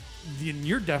 then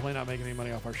you're definitely not making any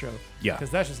money off our show. Yeah. Because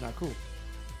that's just not cool.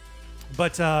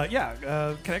 But,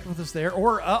 connect with us there.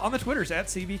 Or on the Twitters, at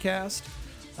CBcast.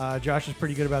 Josh is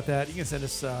pretty good about that. You can send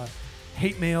us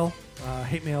hate mail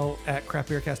at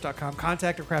craftbeercast.com,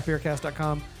 contact at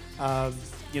craftbeercast.com.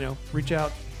 Reach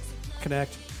out,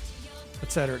 connect,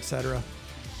 etc., etc.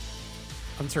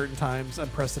 uncertain times,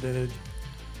 unprecedented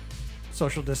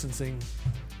social distancing.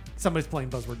 Somebody's playing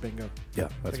buzzword bingo. Yeah,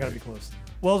 They got to be close.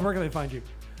 Wells, where can they find you?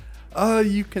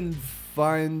 You can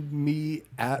find me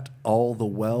at All the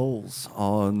Wells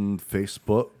on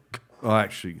Facebook. Well,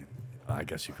 actually, I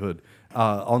guess you could.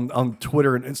 On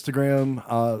Twitter and Instagram.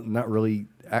 Not really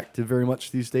active very much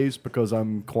these days because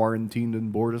I'm quarantined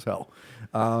and bored as hell.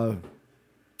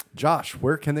 Josh,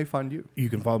 where can they find you? You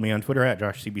can follow me on Twitter at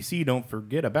JoshCBC. Don't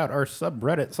forget about our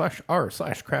subreddit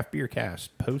 /r/craftbeercast.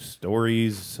 Post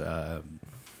stories,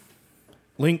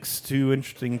 links to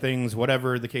interesting things,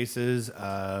 whatever the case is.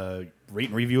 Rate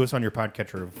and review us on your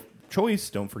podcatcher of choice.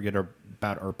 Don't forget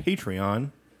about our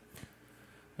Patreon.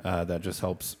 That just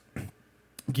helps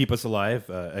keep us alive.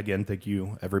 Again, thank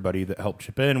you, everybody that helped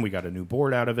chip in. We got a new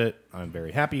board out of it. I'm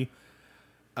very happy.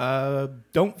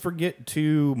 Don't forget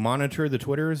to monitor the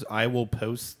Twitters. I will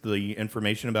post the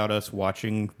information about us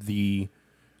watching the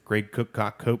Greg Cook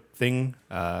Cock Cope thing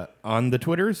on the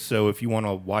Twitters. So if you want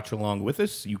to watch along with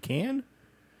us, you can.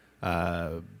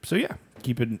 So yeah,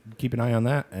 keep an eye on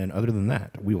that. And other than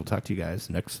that, we will talk to you guys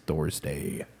next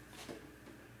Thursday.